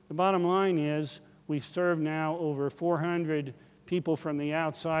 The bottom line is we serve now over 400 people from the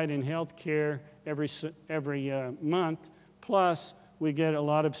outside in health care every month, plus we get a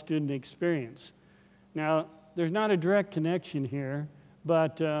lot of student experience. Now, there's not a direct connection here,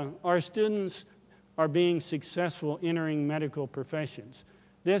 but our students are being successful entering medical professions.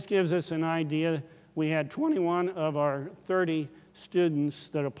 This gives us an idea. We had 21 of our 30 students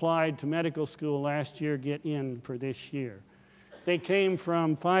that applied to medical school last year get in for this year. They came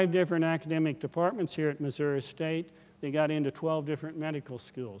from 5 different academic departments here at Missouri State. They got into 12 different medical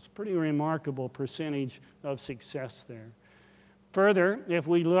schools. Pretty remarkable percentage of success there. Further, if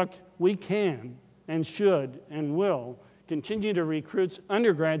we look, we can and should and will continue to recruit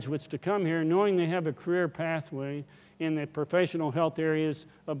undergraduates to come here knowing they have a career pathway in the professional health areas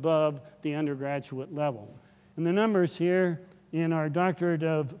above the undergraduate level. And the numbers here in our Doctorate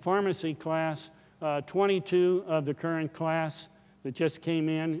of Pharmacy class, 22 of the current class that just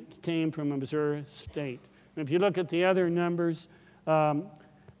came from Missouri State. And if you look at the other numbers, the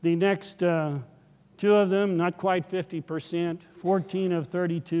next 2 of them, not quite 50%, 14 of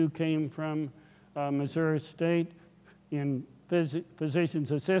 32 came from Missouri State in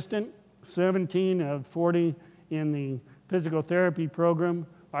physician's assistant, 17 of 40 in the physical therapy program.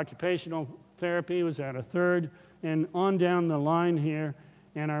 Occupational therapy was at a third, and on down the line here,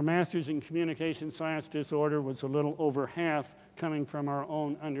 and our master's in communication science disorder was a little over half coming from our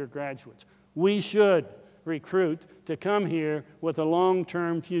own undergraduates. We should recruit to come here with a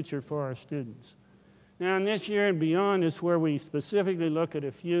long-term future for our students. Now, in this year and beyond is where we specifically look at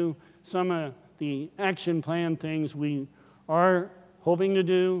some of the action plan things we are hoping to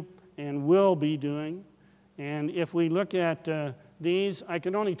do and will be doing. And if we look at these, I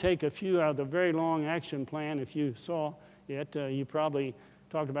can only take a few out of the very long action plan. If you saw it, you probably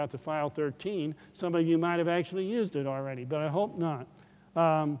talked about the file 13. Some of you might have actually used it already, but I hope not.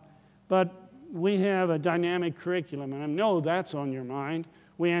 But we have a dynamic curriculum, and I know that's on your mind.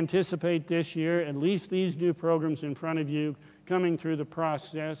 We anticipate this year at least these new programs in front of you coming through the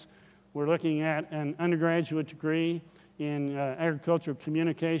process. We're looking at an undergraduate degree in agricultural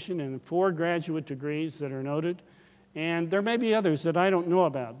communication and 4 graduate degrees that are noted. And there may be others that I don't know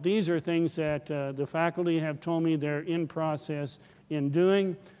about. These are things that the faculty have told me they're in process in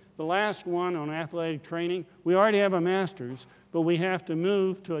doing. The last one on athletic training, we already have a master's, but we have to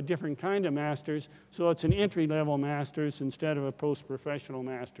move to a different kind of master's, so it's an entry-level master's instead of a post-professional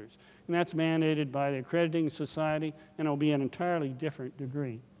master's. And that's mandated by the Accrediting Society, and it'll be an entirely different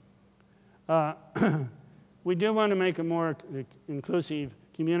degree. We do want to make a more inclusive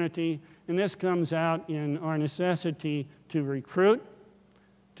community, and this comes out in our necessity to recruit,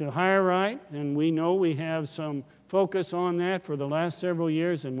 to hire right, and we know we have some focus on that for the last several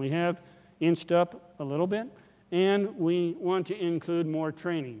years, and we have inched up a little bit, and we want to include more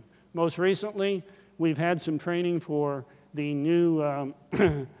training. Most recently, we've had some training for the new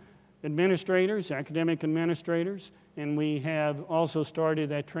administrators, academic administrators, and we have also started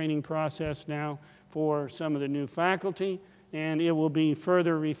that training process now for some of the new faculty, and it will be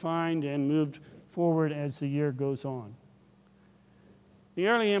further refined and moved forward as the year goes on. The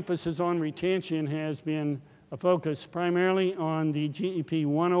early emphasis on retention has been a focus primarily on the GEP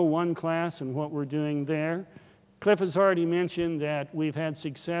 101 class and what we're doing there. Clif has already mentioned that we've had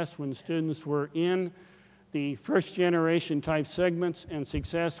success when students were in the first generation type segments and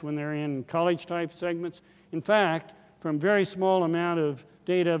success when they're in college type segments. In fact, from very small amount of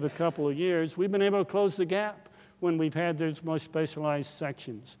data of a couple of years, we've been able to close the gap when we've had those most specialized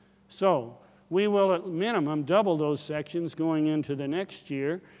sections. So we will at minimum double those sections going into the next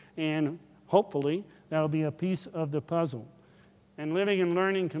year, and hopefully that'll be a piece of the puzzle. And living and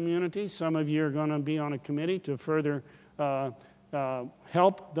learning communities, some of you are going to be on a committee to further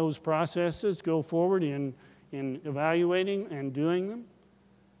help those processes go forward in evaluating and doing them.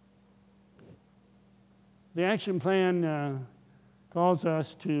 The action plan calls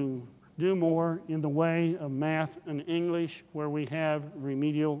us to do more in the way of math and English, where we have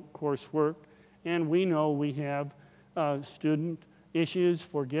remedial coursework, and we know we have student issues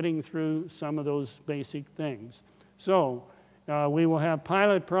for getting through some of those basic things. So we will have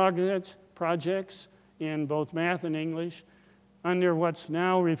pilot projects in both math and English under what's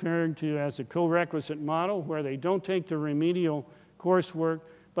now referred to as a co-requisite model, where they don't take the remedial coursework,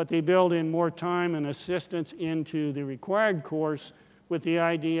 but they build in more time and assistance into the required course with the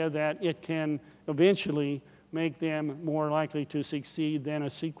idea that it can eventually make them more likely to succeed than a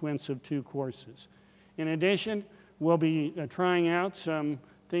sequence of 2 courses. In addition, we'll be trying out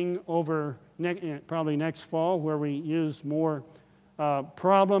something over probably next fall where we use more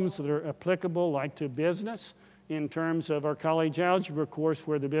problems that are applicable, like to business, in terms of our college algebra course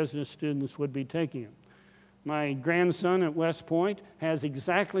where the business students would be taking it. My grandson at West Point has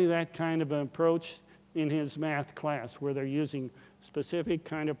exactly that kind of an approach in his math class, where they're using specific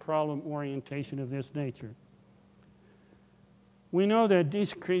kind of problem orientation of this nature. We know that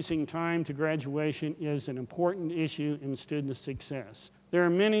decreasing time to graduation is an important issue in student success. There are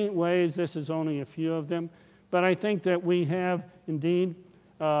many ways, this is only a few of them, but I think that we have indeed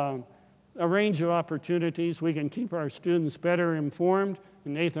a range of opportunities. We can keep our students better informed,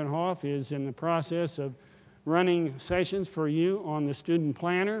 and Nathan Hoff is in the process of running sessions for you on the student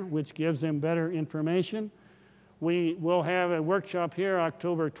planner, which gives them better information. We will have a workshop here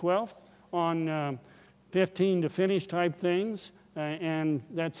October 12th on 15 to finish type things, and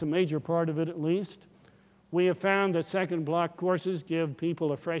that's a major part of it at least. We have found that second block courses give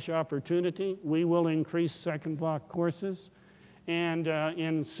people a fresh opportunity. We will increase second block courses. And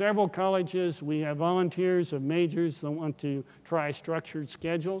in several colleges, we have volunteers of majors that want to try structured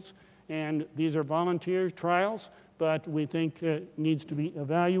schedules. And these are volunteer trials, but we think it needs to be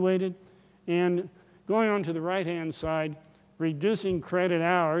evaluated. And going on to the right-hand side, reducing credit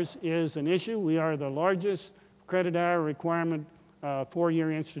hours is an issue. We are the largest credit hour requirement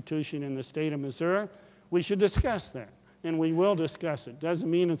 4-year institution in the state of Missouri. We should discuss that, and we will discuss it.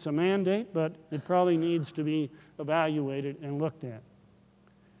 Doesn't mean it's a mandate, but it probably needs to be evaluated and looked at.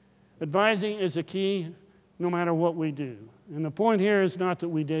 Advising is a key no matter what we do. And the point here is not that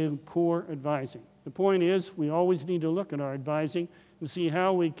we do poor advising. The point is we always need to look at our advising and see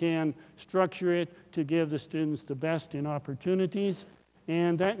how we can structure it to give the students the best in opportunities.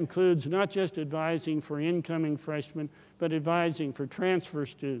 And that includes not just advising for incoming freshmen, but advising for transfer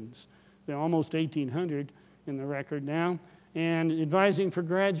students. There are almost 1,800 in the record now, and advising for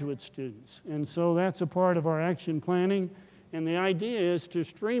graduate students. And so that's a part of our action planning. And the idea is to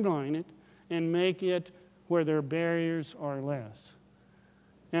streamline it and make it where their barriers are less.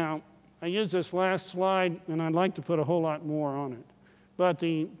 Now, I use this last slide, and I'd like to put a whole lot more on it. But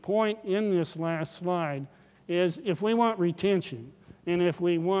the point in this last slide is if we want retention and if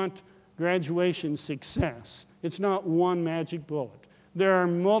we want graduation success, it's not one magic bullet. There are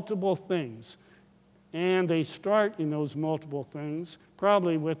multiple things, and they start in those multiple things,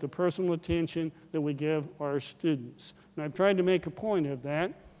 probably with the personal attention that we give our students. And I've tried to make a point of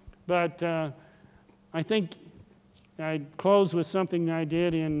that, but I think I'd close with something I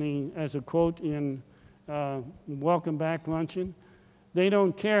did as a quote in Welcome Back Luncheon. They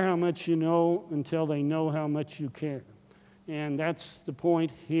don't care how much you know until they know how much you care. And that's the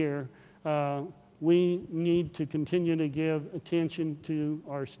point here. We need to continue to give attention to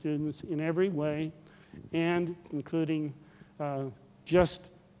our students in every way, and including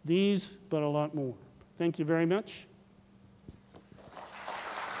just these, but a lot more. Thank you very much.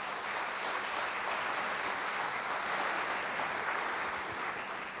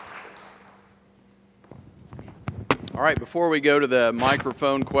 All right, before we go to the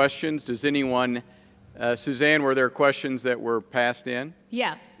microphone questions, does anyone, Suzanne, were there questions that were passed in?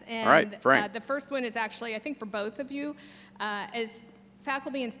 Yes. And, all right, Frank. The first one is actually, I think, for both of you. As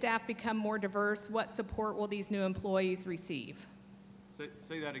faculty and staff become more diverse, what support will these new employees receive?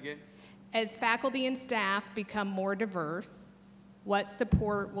 Say that again. As faculty and staff become more diverse, what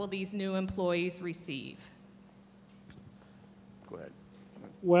support will these new employees receive? Go ahead.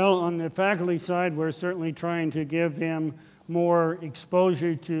 Well, on the faculty side, we're certainly trying to give them more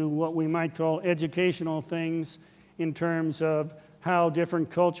exposure to what we might call educational things in terms of how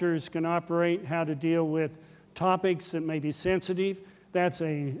different cultures can operate, how to deal with topics that may be sensitive. That's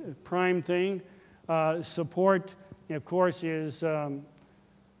a prime thing. Support, of course, is,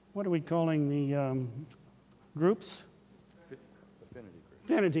 what are we calling the groups?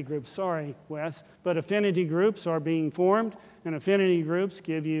 Affinity groups, sorry, Wes. But affinity groups are being formed, and affinity groups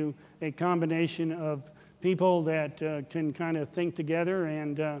give you a combination of people that can kind of think together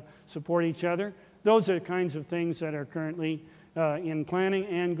and support each other. Those are the kinds of things that are currently in planning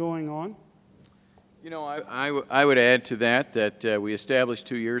and going on? You know, I would add to that we established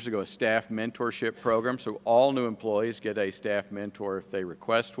 2 years ago a staff mentorship program, so all new employees get a staff mentor if they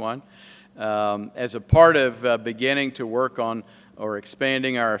request one. As a part of beginning to work on or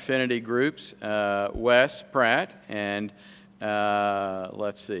expanding our affinity groups, Wes Pratt and Michelle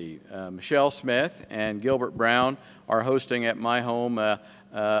Smith and Gilbert Brown are hosting at my home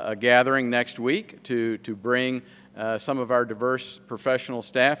a gathering next week to bring some of our diverse professional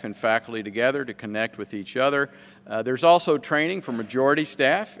staff and faculty together to connect with each other. There's also training for majority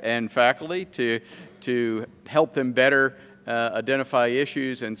staff and faculty to help them better identify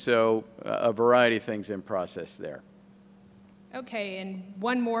issues, and so a variety of things in process there. Okay, and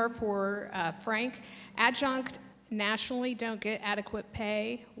one more for Frank. Adjunct nationally don't get adequate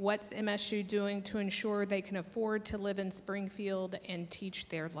pay. What's MSU doing to ensure they can afford to live in Springfield and teach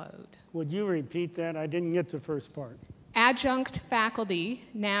their load? Would you repeat that? I didn't get the first part. Adjunct faculty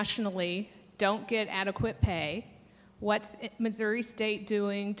nationally don't get adequate pay. What's Missouri State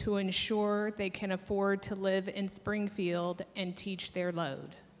doing to ensure they can afford to live in Springfield and teach their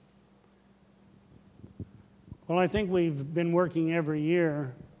load? Well, I think we've been working every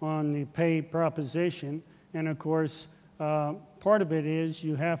year on the pay proposition. And of course, part of it is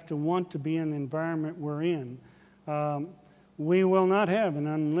you have to want to be in the environment we're in. We will not have an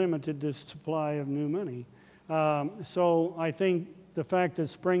unlimited supply of new money. So I think the fact that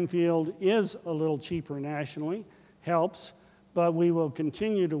Springfield is a little cheaper nationally helps, but we will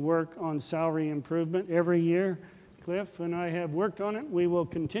continue to work on salary improvement every year. Clif and I have worked on it. We will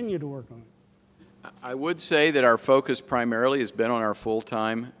continue to work on it. I would say that our focus primarily has been on our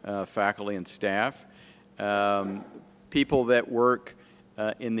full-time faculty and staff. People that work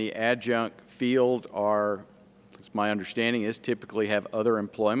in the adjunct field are, as my understanding is, typically have other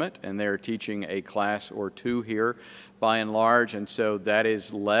employment, and they're teaching a class or two here by and large, and so that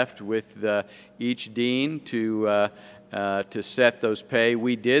is left with each dean to set those pay.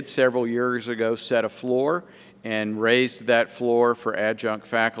 We did several years ago set a floor and raised that floor for adjunct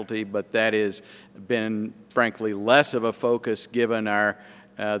faculty, but that has been, frankly, less of a focus given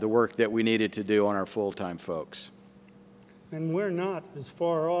the work that we needed to do on our full-time folks. And we're not as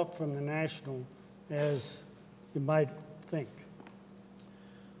far off from the national as you might think.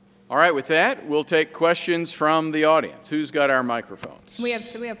 All right, with that, we'll take questions from the audience. Who's got our microphones? We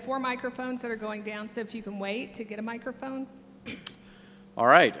have 4 microphones that are going down, so if you can wait to get a microphone. All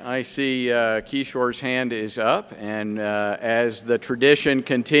right, I see Keyshore's hand is up, and as the tradition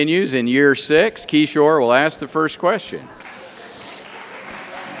continues in year 6, Keyshore will ask the first question.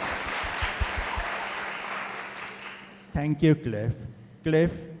 Thank you, Clif.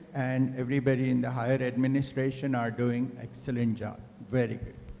 Clif and everybody in the higher administration are doing excellent job. Very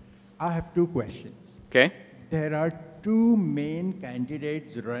good. I have 2 questions. Okay. There are 2 main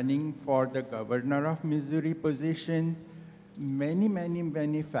candidates running for the governor of Missouri position.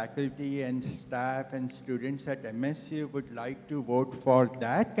 Many faculty and staff and students at MSU would like to vote for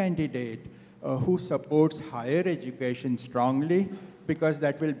that candidate who supports higher education strongly, because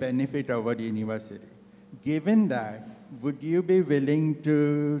that will benefit our university. Given that, would you be willing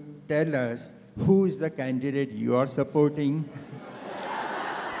to tell us who is the candidate you are supporting?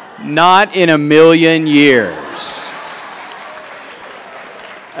 Not in a million years.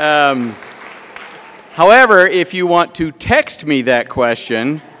 However, if you want to text me that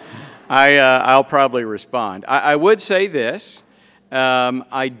question, I'll probably respond. I would say this.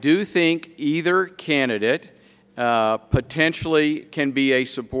 I do think either candidate potentially can be a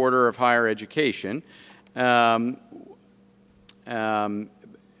supporter of higher education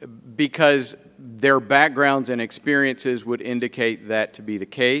because their backgrounds and experiences would indicate that to be the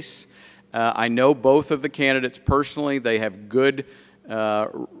case. I know both of the candidates personally. They have good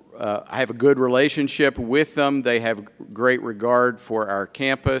I have a good relationship with them. They have great regard for our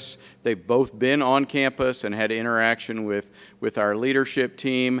campus. They've both been on campus and had interaction with our leadership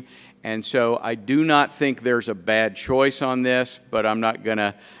team. And so I do not think there's a bad choice on this, but I'm not going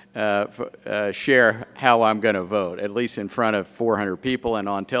to share how I'm going to vote, at least in front of 400 people and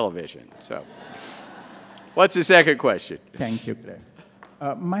on television. So, what's the second question? Thank you, Clif.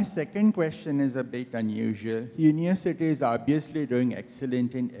 My second question is a bit unusual. University is obviously doing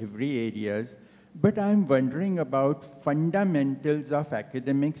excellent in every areas, but I'm wondering about fundamentals of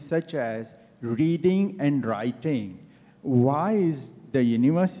academics such as reading and writing. Why is the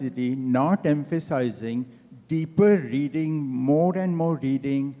university not emphasizing deeper reading, more and more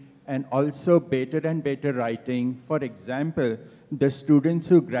reading, and also better and better writing? For example, the students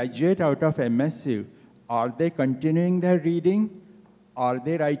who graduate out of MSU, are they continuing their reading? Are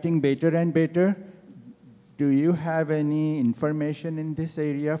they writing better and better? do you have any information in this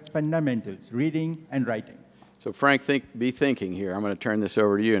area, fundamentals, reading and writing? So Frank, be thinking here. I'm going to turn this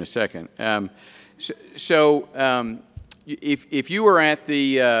over to you in a second. If you were at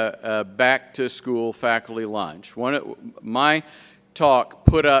the back-to-school faculty lunch, my talk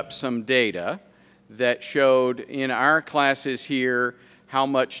put up some data that showed in our classes here how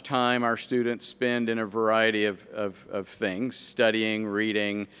much time our students spend in a variety of things, studying,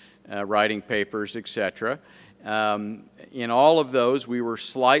 reading, writing papers, etc. In all of those, we were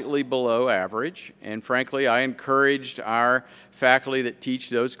slightly below average, and frankly, I encouraged our faculty that teach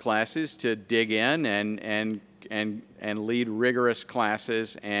those classes to dig in and lead rigorous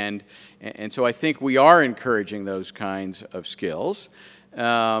classes, and so I think we are encouraging those kinds of skills.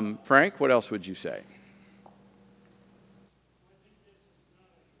 Frank, what else would you say?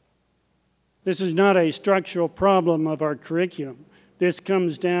 This is not a structural problem of our curriculum. This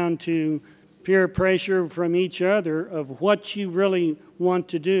comes down to peer pressure from each other of what you really want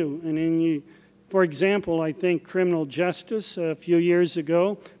to do. And then for example, I think criminal justice a few years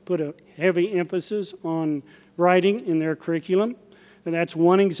ago put a heavy emphasis on writing in their curriculum. And that's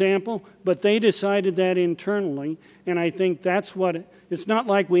one example, but they decided that internally, and I think that's it's not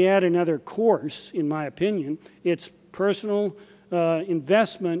like we add another course, in my opinion. It's personal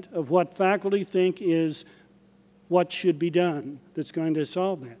investment of what faculty think is what should be done that's going to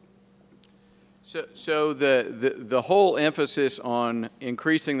solve that. So the whole emphasis on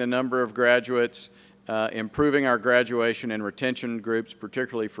increasing the number of graduates, improving our graduation and retention groups,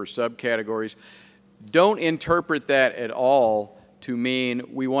 particularly for subcategories, don't interpret that at all to mean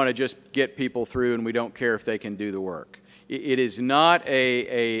we want to just get people through and we don't care if they can do the work. It is not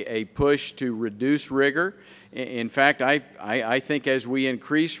a push to reduce rigor. In fact, I think as we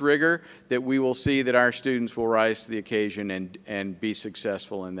increase rigor, that we will see that our students will rise to the occasion and be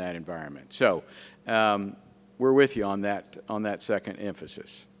successful in that environment. So we're with you on that second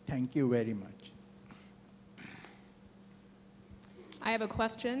emphasis. Thank you very much. I have a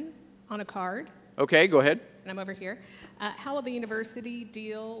question on a card. Okay, go ahead. And I'm over here. How will the university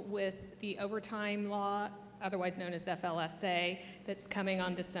deal with the overtime law, otherwise known as FLSA, that's coming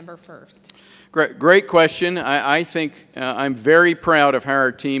on December 1st? Great question. I think I'm very proud of how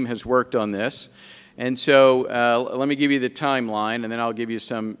our team has worked on this. And so let me give you the timeline, and then I'll give you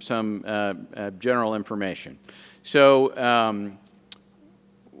some general information. So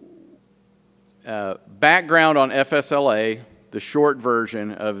background on FSLA, the short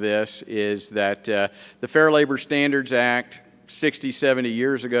version of this is that the Fair Labor Standards Act 60, 70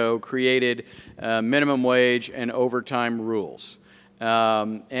 years ago created minimum wage and overtime rules.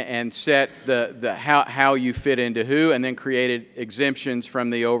 And set how you fit into who, and then created exemptions from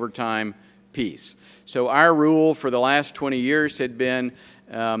the overtime piece. So our rule for the last 20 years had been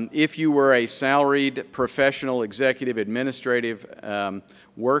if you were a salaried professional executive administrative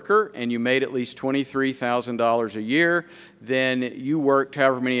worker and you made at least $23,000 a year, then you worked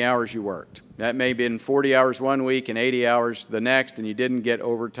however many hours you worked. That may have been 40 hours one week and 80 hours the next, and you didn't get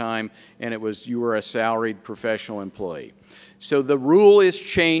overtime, and you were a salaried professional employee. So the rule is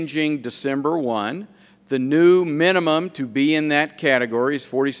changing December 1. The new minimum to be in that category is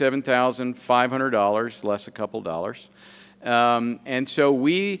 $47,500, less a couple dollars. And so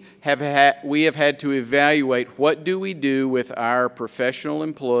we have had to evaluate what do we do with our professional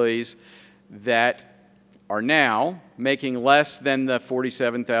employees that are now making less than the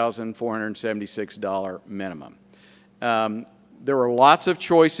 $47,476 minimum. There are lots of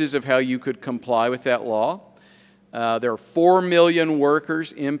choices of how you could comply with that law. There are 4 million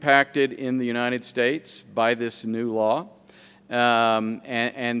workers impacted in the United States by this new law.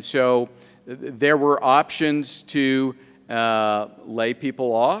 And so there were options to lay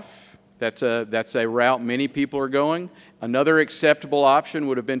people off. That's a route many people are going. Another acceptable option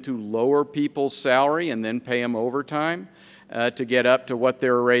would have been to lower people's salary and then pay them overtime to get up to what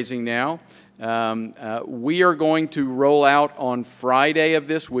they're raising now. We are going to roll out on Friday of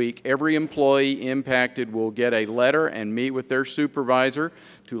this week. Every employee impacted will get a letter and meet with their supervisor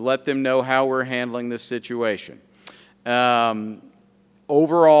to let them know how we're handling this situation.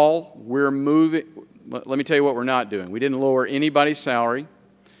 Overall, we're moving. Let me tell you what we're not doing. We didn't lower anybody's salary,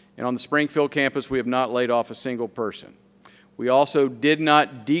 and on the Springfield campus, we have not laid off a single person. We also did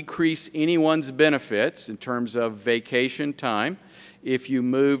not decrease anyone's benefits in terms of vacation time if you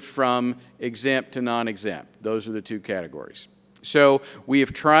moved from exempt to non-exempt. Those are the two categories. So we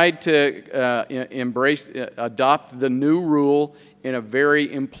have tried to adopt the new rule in a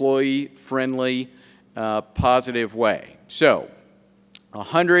very employee-friendly, positive way. So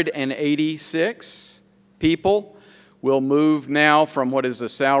 186 people will move now from what is a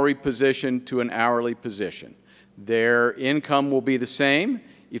salary position to an hourly position. Their income will be the same.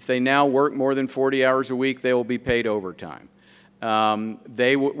 If they now work more than 40 hours a week, they will be paid overtime.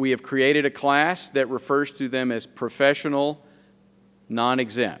 We have created a class that refers to them as professional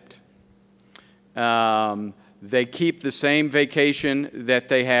non-exempt. They keep the same vacation that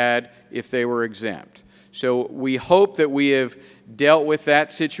they had if they were exempt. So we hope that we have dealt with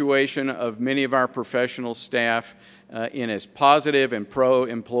that situation of many of our professional staff in as positive and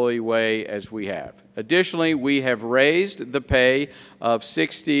pro-employee way as we have. Additionally, we have raised the pay of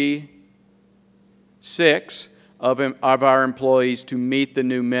 66 of our employees to meet the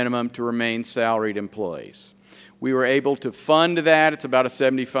new minimum to remain salaried employees. We were able to fund that. It's about a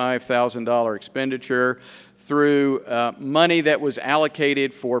 $75,000 expenditure through money that was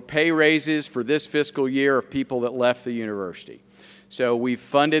allocated for pay raises for this fiscal year of people that left the university. So we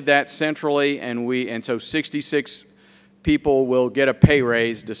funded that centrally, and so 66 people will get a pay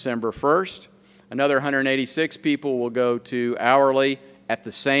raise December 1st. Another 186 people will go to hourly at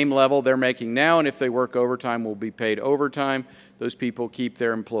the same level they're making now, and if they work overtime, will be paid overtime. Those people keep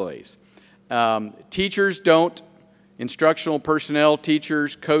their employees. Teachers don't. Instructional personnel,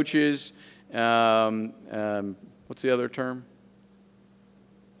 teachers, coaches, what's the other term?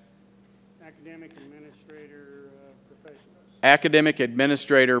 Academic administrator professionals. Academic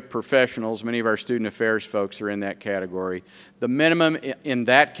administrator professionals. Many of our student affairs folks are in that category. The minimum in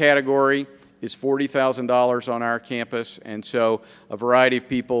that category is $40,000 on our campus, and so a variety of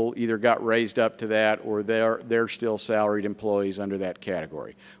people either got raised up to that or they're still salaried employees under that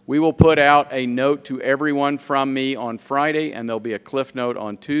category. We will put out a note to everyone from me on Friday, and there'll be a Clif note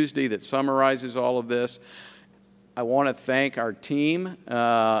on Tuesday that summarizes all of this. I want to thank our team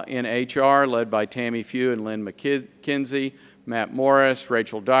in HR, led by Tammy Few and Lynn McKinsey, Matt Morris,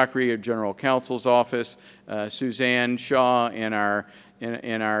 Rachel Dockery of General Counsel's Office, Suzanne Shaw in our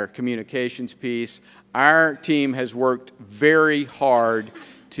communications piece. Our team has worked very hard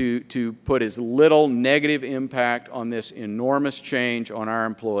to put as little negative impact on this enormous change on our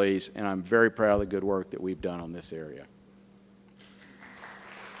employees, and I'm very proud of the good work that we've done on this area.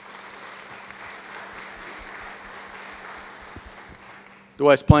 The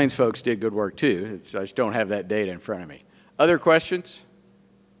West Plains folks did good work too. I just don't have that data in front of me. Other questions?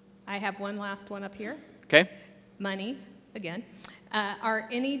 I have one last one up here. Okay. Money, again. Are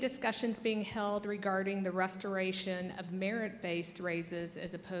any discussions being held regarding the restoration of merit-based raises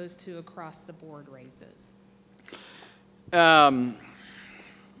as opposed to across-the-board raises?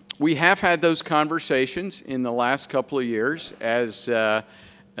 We have had those conversations in the last couple of years as,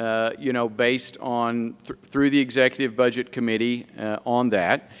 you know, based on, through the Executive Budget Committee on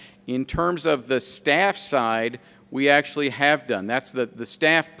that. In terms of the staff side, we actually have done. That's the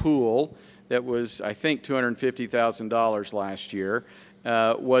staff pool that was, I think, $250,000 last year,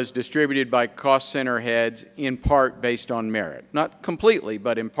 was distributed by cost center heads in part based on merit. Not completely,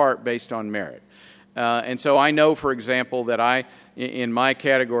 but in part based on merit. And so I know, for example, that in my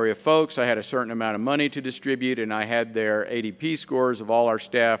category of folks, I had a certain amount of money to distribute, and I had their ADP scores of all our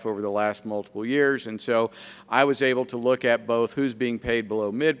staff over the last multiple years. And so I was able to look at both who's being paid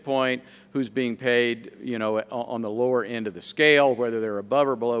below midpoint, who's being paid, you know, on the lower end of the scale, whether they're above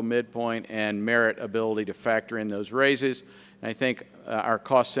or below midpoint, and merit ability to factor in those raises. And I think our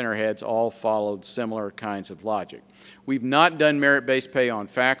cost center heads all followed similar kinds of logic. We've not done merit-based pay on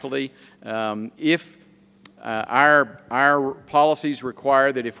faculty. If our policies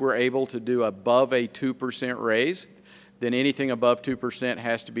require that if we're able to do above a 2% raise, then anything above 2%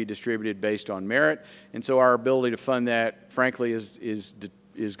 has to be distributed based on merit. And so our ability to fund that, frankly, is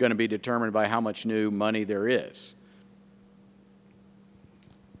going to be determined by how much new money there is.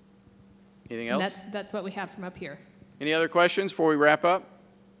 Anything else? That's what we have from up here. Any other questions before we wrap up?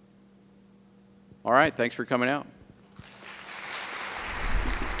 All right, thanks for coming out.